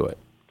happy to do it.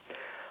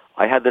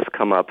 I had this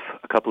come up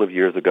a couple of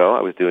years ago.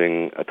 I was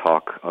doing a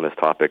talk on this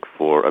topic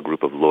for a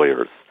group of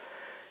lawyers,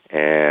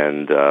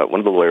 and one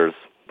of the lawyers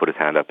put his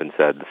hand up and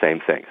said the same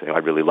thing. Saying, I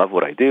really love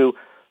what I do.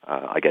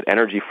 I get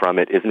energy from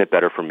it. Isn't it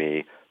better for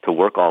me to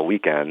work all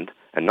weekend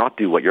and not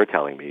do what you're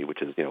telling me,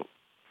 which is,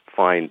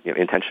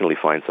 intentionally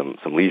find some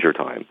leisure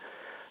time?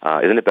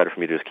 Isn't it better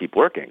for me to just keep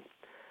working?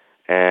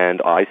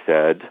 And I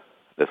said,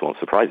 this won't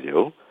surprise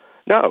you,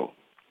 no.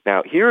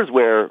 Now, here's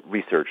where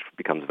research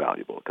becomes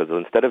valuable, because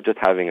instead of just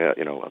having a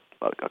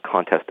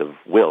contest of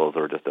wills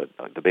or just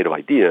a debate of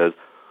ideas,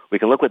 we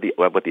can look at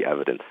what the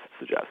evidence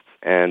suggests.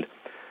 And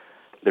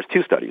there's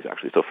two studies,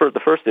 actually. So the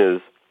first is,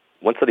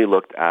 one study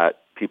looked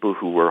at people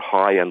who were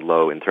high and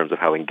low in terms of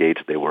how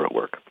engaged they were at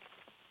work.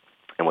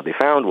 And what they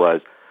found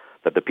was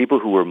that the people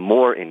who were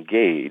more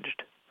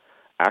engaged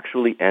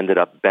actually ended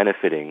up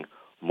benefiting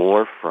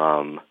more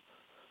from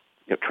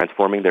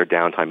transforming their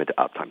downtime into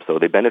uptime. So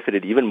they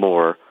benefited even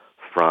more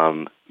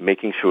from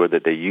making sure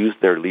that they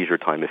used their leisure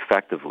time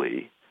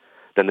effectively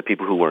than the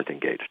people who weren't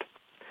engaged.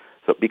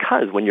 So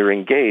because when you're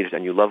engaged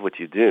and you love what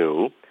you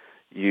do,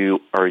 you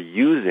are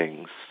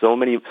using so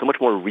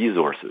much more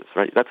resources,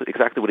 right? That's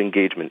exactly what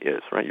engagement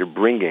is, right? You're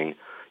bringing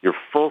your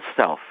full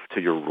self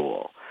to your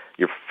role.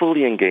 You're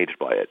fully engaged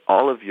by it.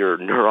 All of your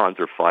neurons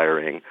are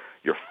firing.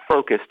 You're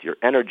focused, you're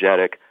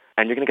energetic,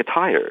 and you're going to get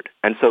tired.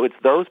 And so it's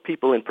those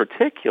people in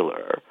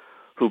particular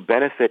who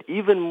benefit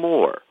even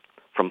more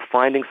from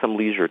finding some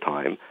leisure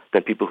time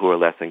than people who are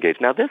less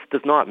engaged. Now, this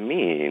does not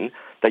mean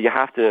that you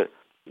have to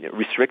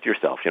restrict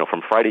yourself.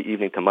 From Friday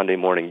evening to Monday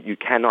morning, you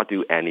cannot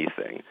do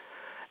anything.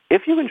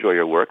 If you enjoy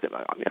your work,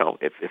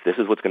 if this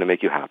is what's going to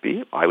make you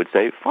happy, I would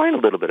say find a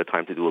little bit of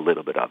time to do a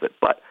little bit of it.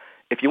 But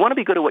if you want to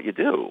be good at what you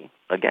do,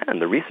 again,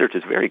 the research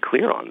is very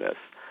clear on this,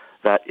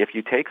 that if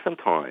you take some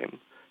time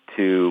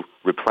to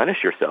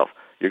replenish yourself,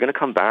 you're going to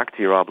come back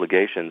to your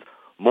obligations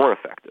more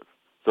effective.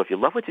 So if you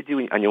love what you do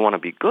and you want to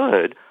be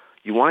good,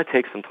 you want to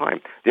take some time.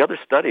 The other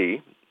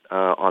study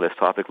on this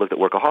topic looked at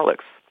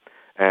workaholics,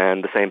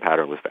 and the same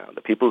pattern was found.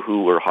 The people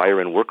who were higher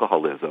in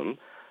workaholism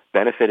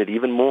benefited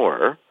even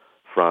more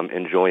from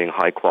enjoying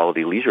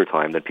high-quality leisure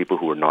time than people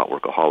who were not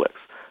workaholics.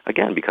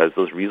 Again, because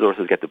those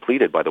resources get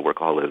depleted by the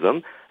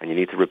workaholism, and you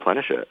need to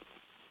replenish it.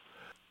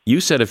 You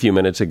said a few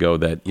minutes ago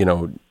that,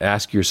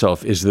 ask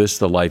yourself, is this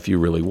the life you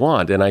really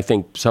want? And I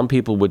think some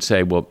people would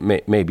say, well,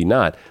 maybe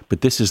not,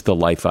 but this is the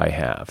life I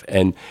have.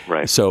 And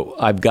right. So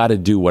I've got to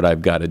do what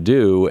I've got to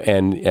do.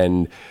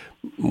 And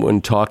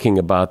when talking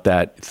about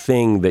that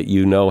thing that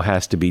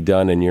has to be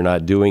done and you're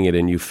not doing it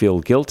and you feel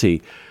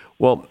guilty,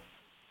 well,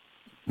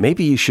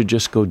 maybe you should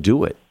just go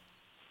do it.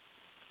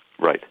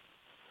 Right.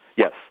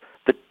 Yes.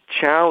 The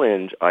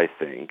challenge, I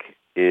think,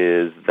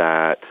 is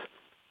that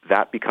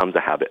becomes a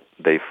habit.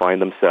 They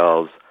find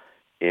themselves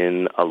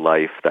in a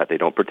life that they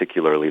don't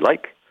particularly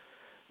like.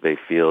 They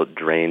feel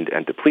drained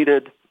and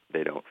depleted.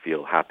 They don't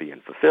feel happy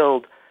and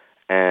fulfilled.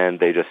 And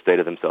they just say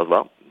to themselves,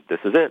 well, this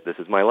is it. This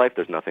is my life.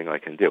 There's nothing I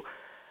can do.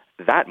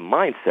 That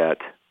mindset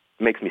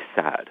makes me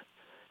sad,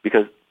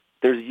 because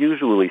there's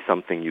usually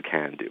something you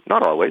can do.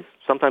 Not always.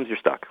 Sometimes you're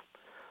stuck.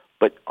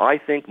 But I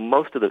think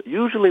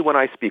usually when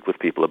I speak with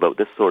people about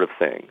this sort of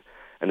thing,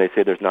 and they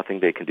say there's nothing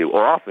they can do,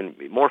 or often,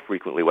 more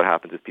frequently, what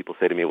happens is people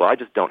say to me, well, I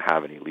just don't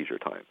have any leisure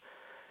time.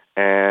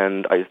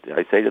 And I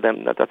say to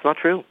them, that's not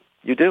true.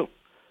 You do.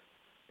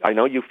 I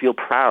know you feel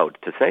proud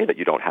to say that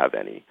you don't have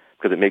any,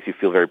 because it makes you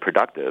feel very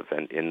productive.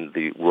 And in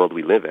the world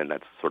we live in,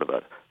 that's sort of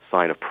a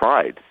sign of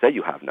pride to say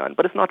you have none.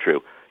 But it's not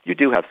true. You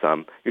do have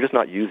some. You're just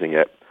not using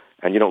it,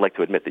 and you don't like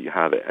to admit that you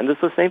have it. And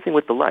it's the same thing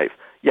with the life.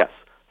 Yes,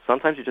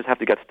 sometimes you just have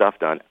to get stuff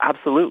done.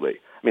 Absolutely.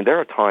 I mean, there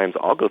are times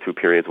I'll go through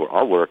periods where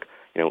I'll work,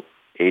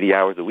 80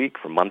 hours a week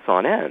for months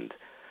on end.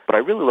 But I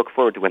really look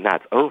forward to when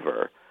that's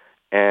over,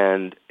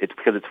 And it's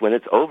because it's when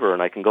it's over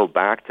and I can go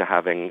back to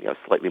having a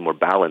slightly more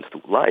balanced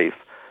life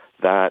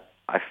that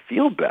I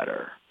feel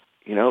better.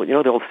 You know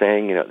the old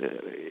saying,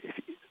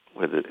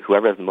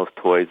 whoever has the most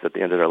toys at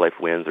the end of their life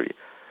wins, or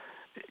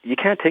you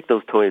can't take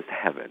those toys to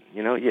heaven.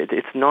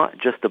 It's not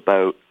just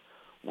about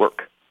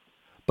work.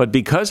 But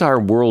because our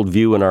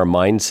worldview and our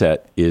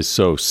mindset is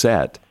so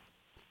set,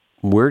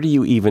 where do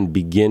you even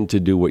begin to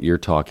do what you're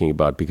talking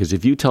about? Because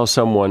if you tell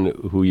someone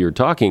who you're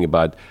talking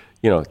about,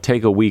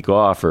 take a week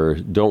off or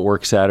don't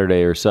work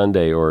Saturday or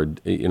Sunday, or,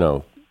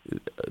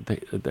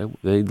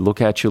 they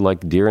look at you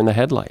like deer in the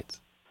headlights.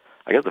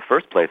 I guess the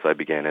first place I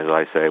begin is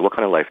I say, what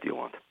kind of life do you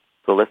want?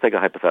 So let's take a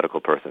hypothetical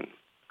person.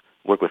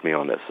 Work with me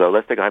on this. So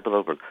let's take a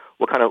hypothetical person.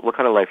 What kind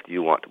of life do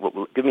you want?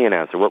 Give me an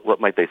answer. What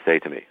might they say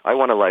to me? I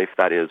want a life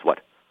that is what?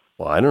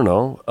 Well, I don't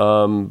know.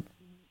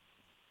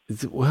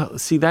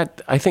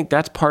 I think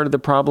that's part of the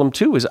problem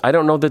too, is I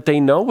don't know that they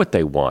know what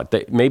they want.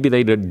 Maybe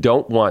they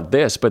don't want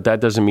this, but that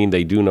doesn't mean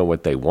they do know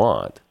what they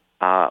want.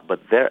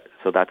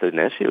 So that's an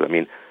issue. I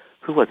mean,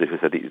 who was it who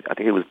said, I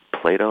think it was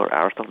Plato or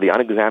Aristotle, the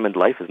unexamined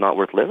life is not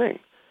worth living.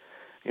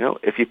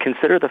 If you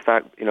consider the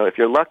fact, if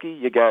you're lucky,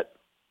 you get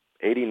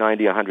 80,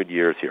 90, 100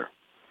 years here.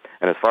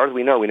 And as far as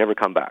we know, we never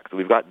come back. So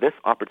we've got this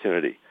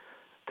opportunity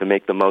to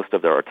make the most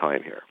of our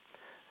time here.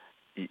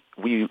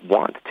 We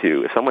want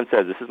to, if someone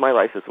says, this is my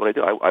life, this is what I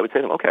do, I would say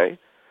to them, okay,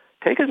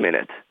 take a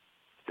minute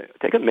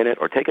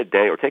or take a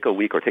day or take a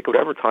week or take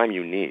whatever time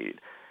you need.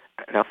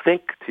 Now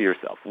think to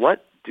yourself,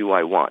 what do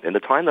I want? In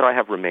the time that I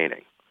have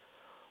remaining,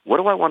 what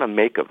do I want to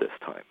make of this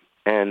time?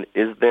 And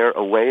is there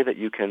a way that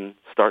you can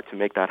start to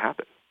make that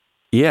happen?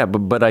 Yeah,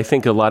 but I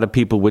think a lot of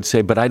people would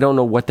say, but I don't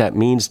know what that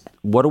means.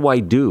 What do I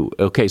do?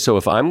 Okay, so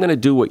if I'm going to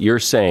do what you're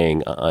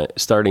saying,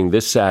 starting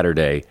this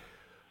Saturday,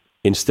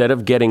 instead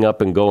of getting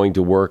up and going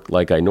to work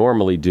like I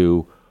normally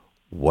do,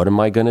 what am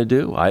I going to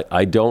do?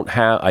 I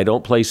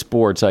don't play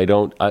sports.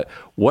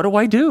 What do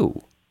I do?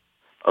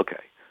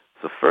 Okay,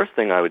 so first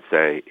thing I would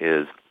say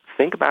is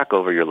think back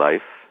over your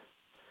life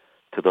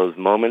to those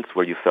moments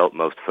where you felt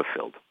most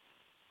fulfilled,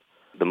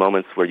 the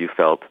moments where you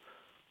felt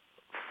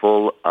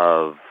full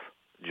of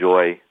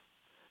joy.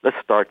 Let's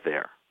start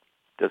there,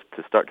 just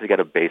to start to get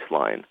a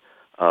baseline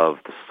of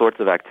the sorts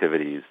of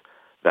activities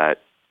that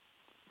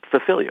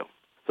fulfill you.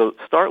 So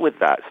start with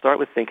that. Start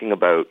with thinking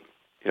about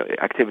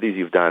activities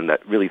you've done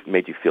that really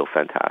made you feel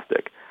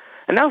fantastic.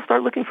 And now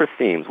start looking for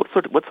themes.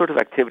 What sort of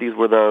activities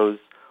were those?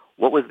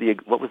 What was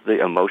the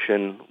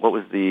emotion?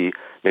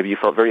 Maybe you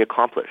felt very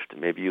accomplished.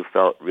 Maybe you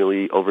felt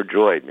really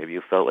overjoyed. Maybe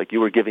you felt like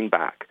you were giving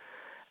back.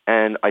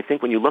 And I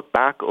think when you look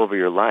back over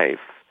your life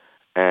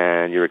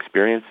and your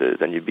experiences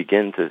and you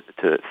begin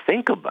to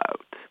think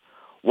about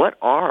what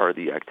are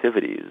the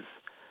activities,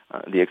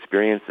 the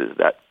experiences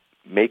that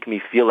make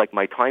me feel like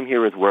my time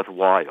here is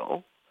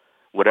worthwhile,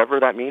 whatever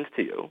that means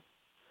to you,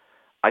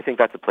 I think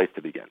that's a place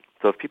to begin.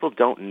 So if people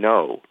don't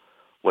know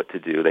what to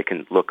do, they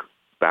can look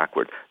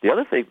backward. The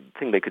other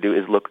thing they could do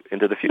is look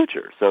into the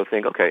future. So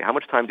think, okay, how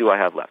much time do I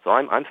have left? So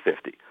I'm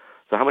 50.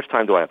 So how much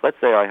time do I have? Let's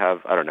say I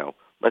have,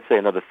 let's say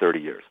another 30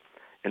 years.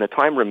 In the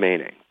time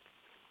remaining,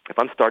 if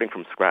I'm starting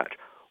from scratch,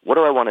 what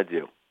do I want to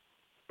do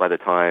by the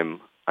time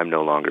I'm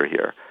no longer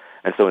here?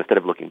 And so instead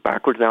of looking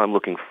backwards now, I'm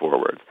looking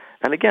forwards.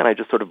 And again, I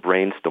just sort of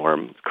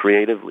brainstorm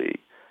creatively.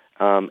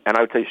 And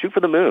I would say shoot for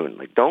the moon.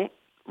 Like, don't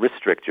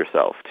restrict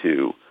yourself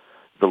to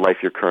the life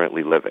you're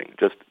currently living.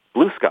 Just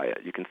blue sky it.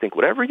 You can think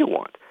whatever you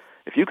want.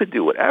 If you could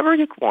do whatever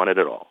you wanted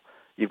at all,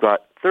 you've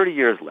got 30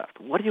 years left.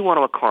 What do you want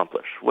to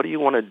accomplish? What do you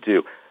want to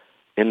do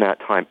in that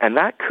time? And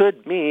that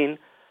could mean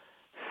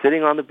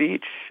sitting on the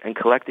beach and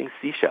collecting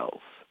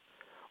seashells.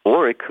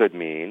 Or it could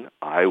mean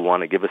I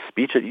want to give a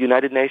speech at the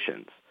United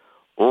Nations.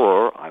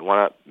 Or I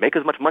want to make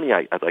as much money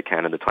as I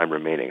can in the time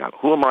remaining.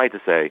 Who am I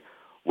to say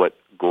what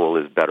goal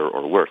is better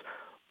or worse?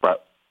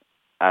 But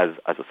as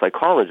a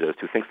psychologist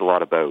who thinks a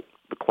lot about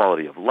the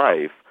quality of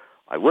life,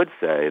 I would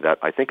say that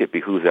I think it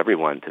behooves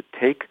everyone to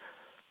take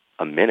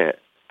a minute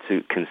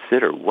to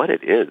consider what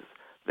it is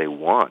they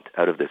want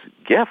out of this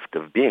gift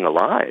of being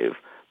alive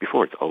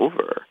before it's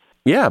over.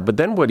 Yeah, but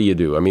then what do you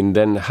do? I mean,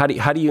 then how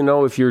do you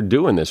know if you're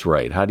doing this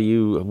right? How do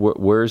you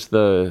where's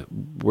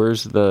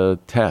the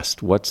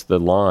test? What's the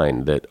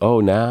line that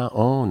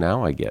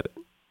now I get it?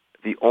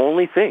 The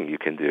only thing you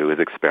can do is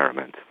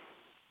experiment.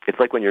 It's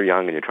like when you're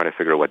young and you're trying to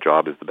figure out what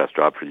job is the best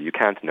job for you. You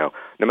can't know.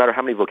 No matter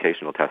how many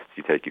vocational tests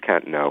you take, you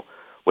can't know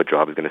what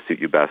job is going to suit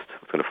you best,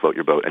 what's going to float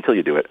your boat until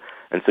you do it.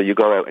 And so you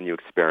go out and you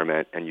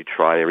experiment and you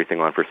try everything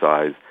on for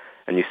size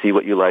and you see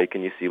what you like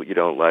and you see what you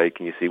don't like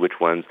and you see which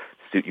ones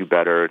suit you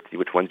better, see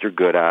which ones you're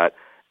good at.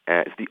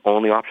 And it's the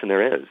only option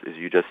there is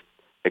you just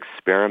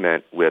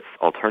experiment with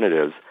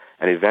alternatives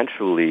and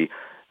eventually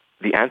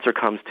the answer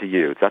comes to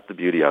you. That's the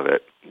beauty of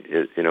it.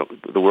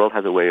 The world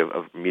has a way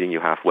of meeting you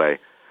halfway.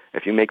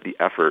 If you make the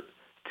effort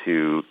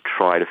to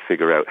try to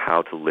figure out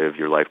how to live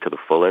your life to the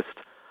fullest,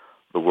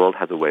 the world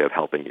has a way of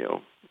helping you,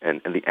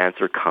 and the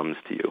answer comes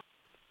to you.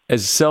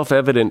 As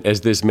self-evident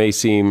as this may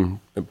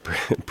seem,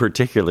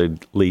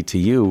 particularly to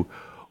you,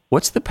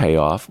 what's the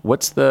payoff?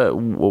 What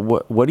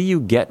do you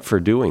get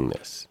for doing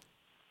this?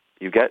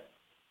 you get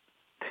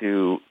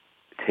to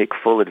take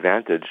full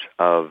advantage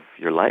of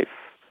your life.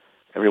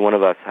 Every one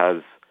of us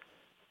has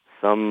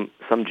some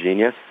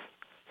genius,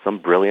 some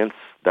brilliance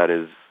that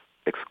is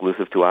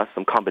exclusive to us,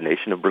 some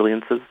combination of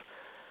brilliances.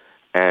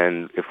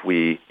 And if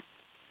we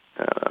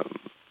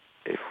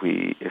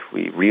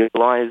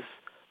realize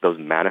those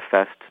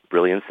manifest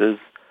brilliances,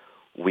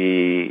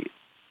 we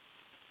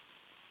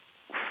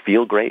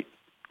feel great.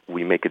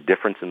 We make a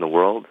difference in the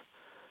world.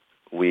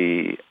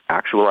 We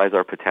actualize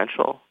our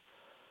potential,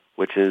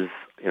 which is,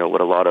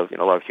 what a lot of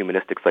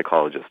humanistic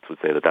psychologists would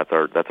say, that's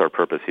our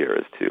purpose here,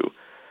 is to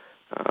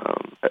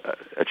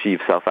achieve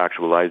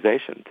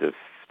self-actualization,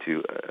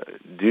 to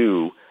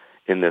do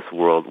in this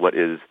world what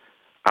is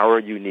our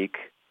unique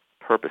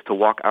purpose, to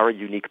walk our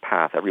unique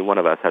path. Every one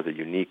of us has a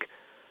unique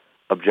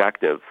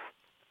objective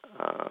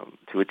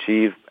to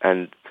achieve,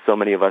 and so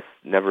many of us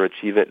never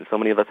achieve it, and so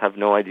many of us have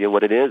no idea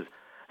what it is.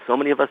 So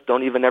many of us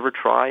don't even ever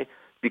try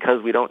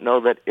because we don't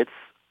know that it's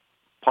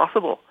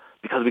possible,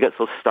 because we get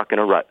so stuck in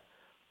a rut.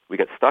 We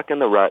get stuck in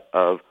the rut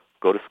of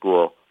go to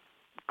school,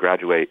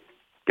 graduate,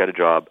 get a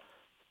job,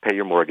 pay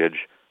your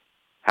mortgage,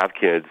 have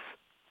kids,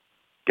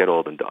 get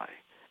old and die.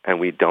 And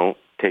we don't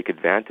take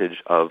advantage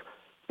of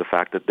the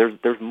fact that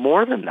there's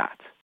more than that.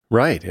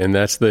 Right, and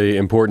that's the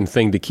important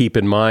thing to keep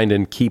in mind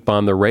and keep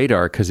on the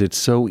radar, because it's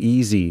so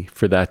easy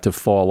for that to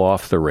fall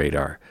off the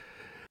radar.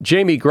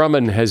 Jamie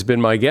Grumman has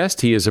been my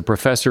guest. He is a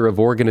professor of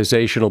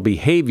organizational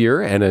behavior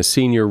and a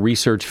senior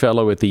research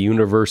fellow at the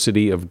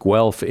University of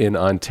Guelph in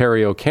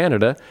Ontario,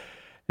 Canada.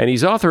 And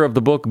he's author of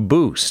the book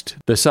Boost,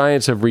 The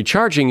Science of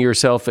Recharging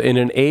Yourself in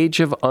an Age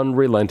of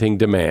Unrelenting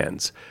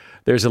Demands.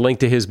 There's a link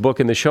to his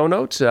book in the show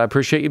notes. I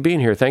appreciate you being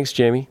here. Thanks,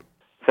 Jamie.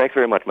 Thanks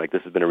very much, Mike.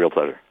 This has been a real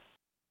pleasure.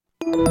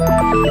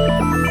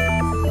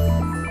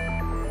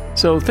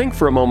 So think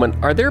for a moment,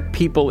 are there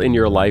people in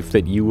your life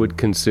that you would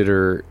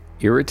consider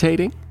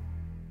irritating?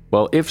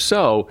 Well, if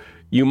so,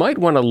 you might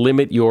want to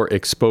limit your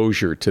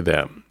exposure to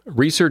them.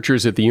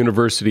 Researchers at the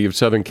University of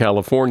Southern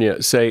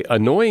California say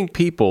annoying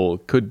people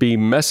could be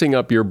messing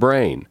up your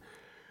brain.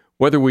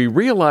 Whether we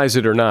realize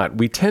it or not,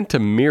 we tend to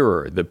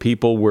mirror the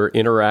people we're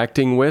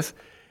interacting with,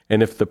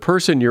 and if the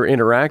person you're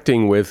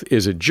interacting with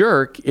is a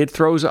jerk, it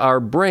throws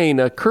our brain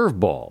a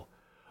curveball.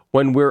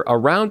 When we're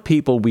around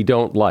people we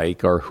don't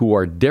like or who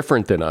are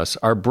different than us,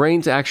 our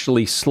brains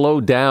actually slow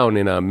down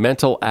in a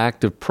mental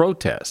act of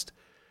protest.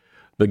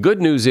 The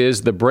good news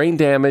is the brain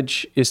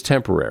damage is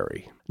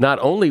temporary. Not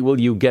only will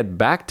you get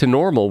back to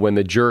normal when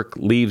the jerk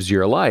leaves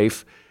your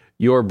life,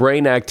 your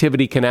brain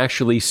activity can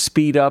actually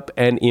speed up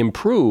and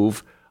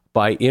improve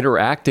by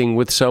interacting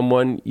with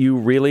someone you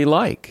really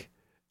like.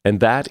 And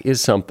that is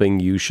something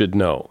you should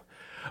know.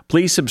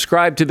 Please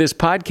subscribe to this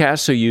podcast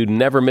so you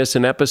never miss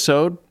an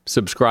episode.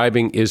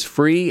 Subscribing is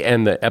free,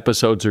 and the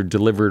episodes are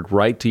delivered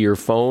right to your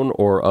phone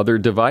or other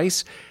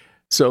device,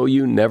 so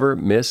you never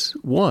miss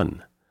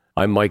one.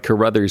 I'm Mike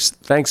Carruthers.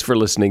 Thanks for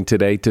listening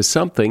today to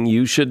Something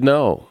You Should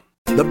Know.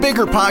 The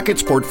Bigger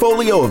Pockets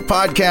portfolio of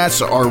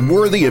podcasts are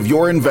worthy of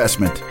your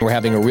investment. We're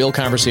having a real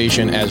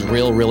conversation as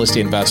real estate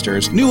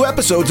investors. New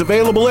episodes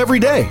available every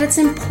day. It's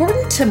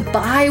important to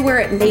buy where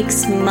it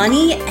makes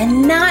money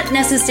and not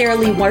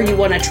necessarily where you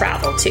want to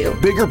travel to.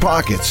 Bigger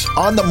Pockets,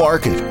 On the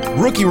Market,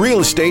 Rookie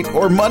Real Estate,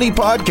 or Money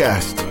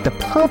Podcast. The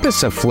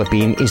purpose of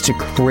flipping is to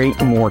create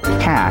more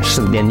cash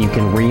so then you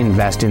can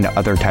reinvest into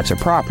other types of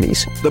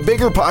properties. The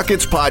Bigger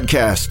Pockets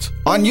Podcast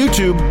on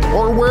YouTube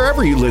or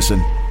wherever you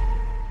listen.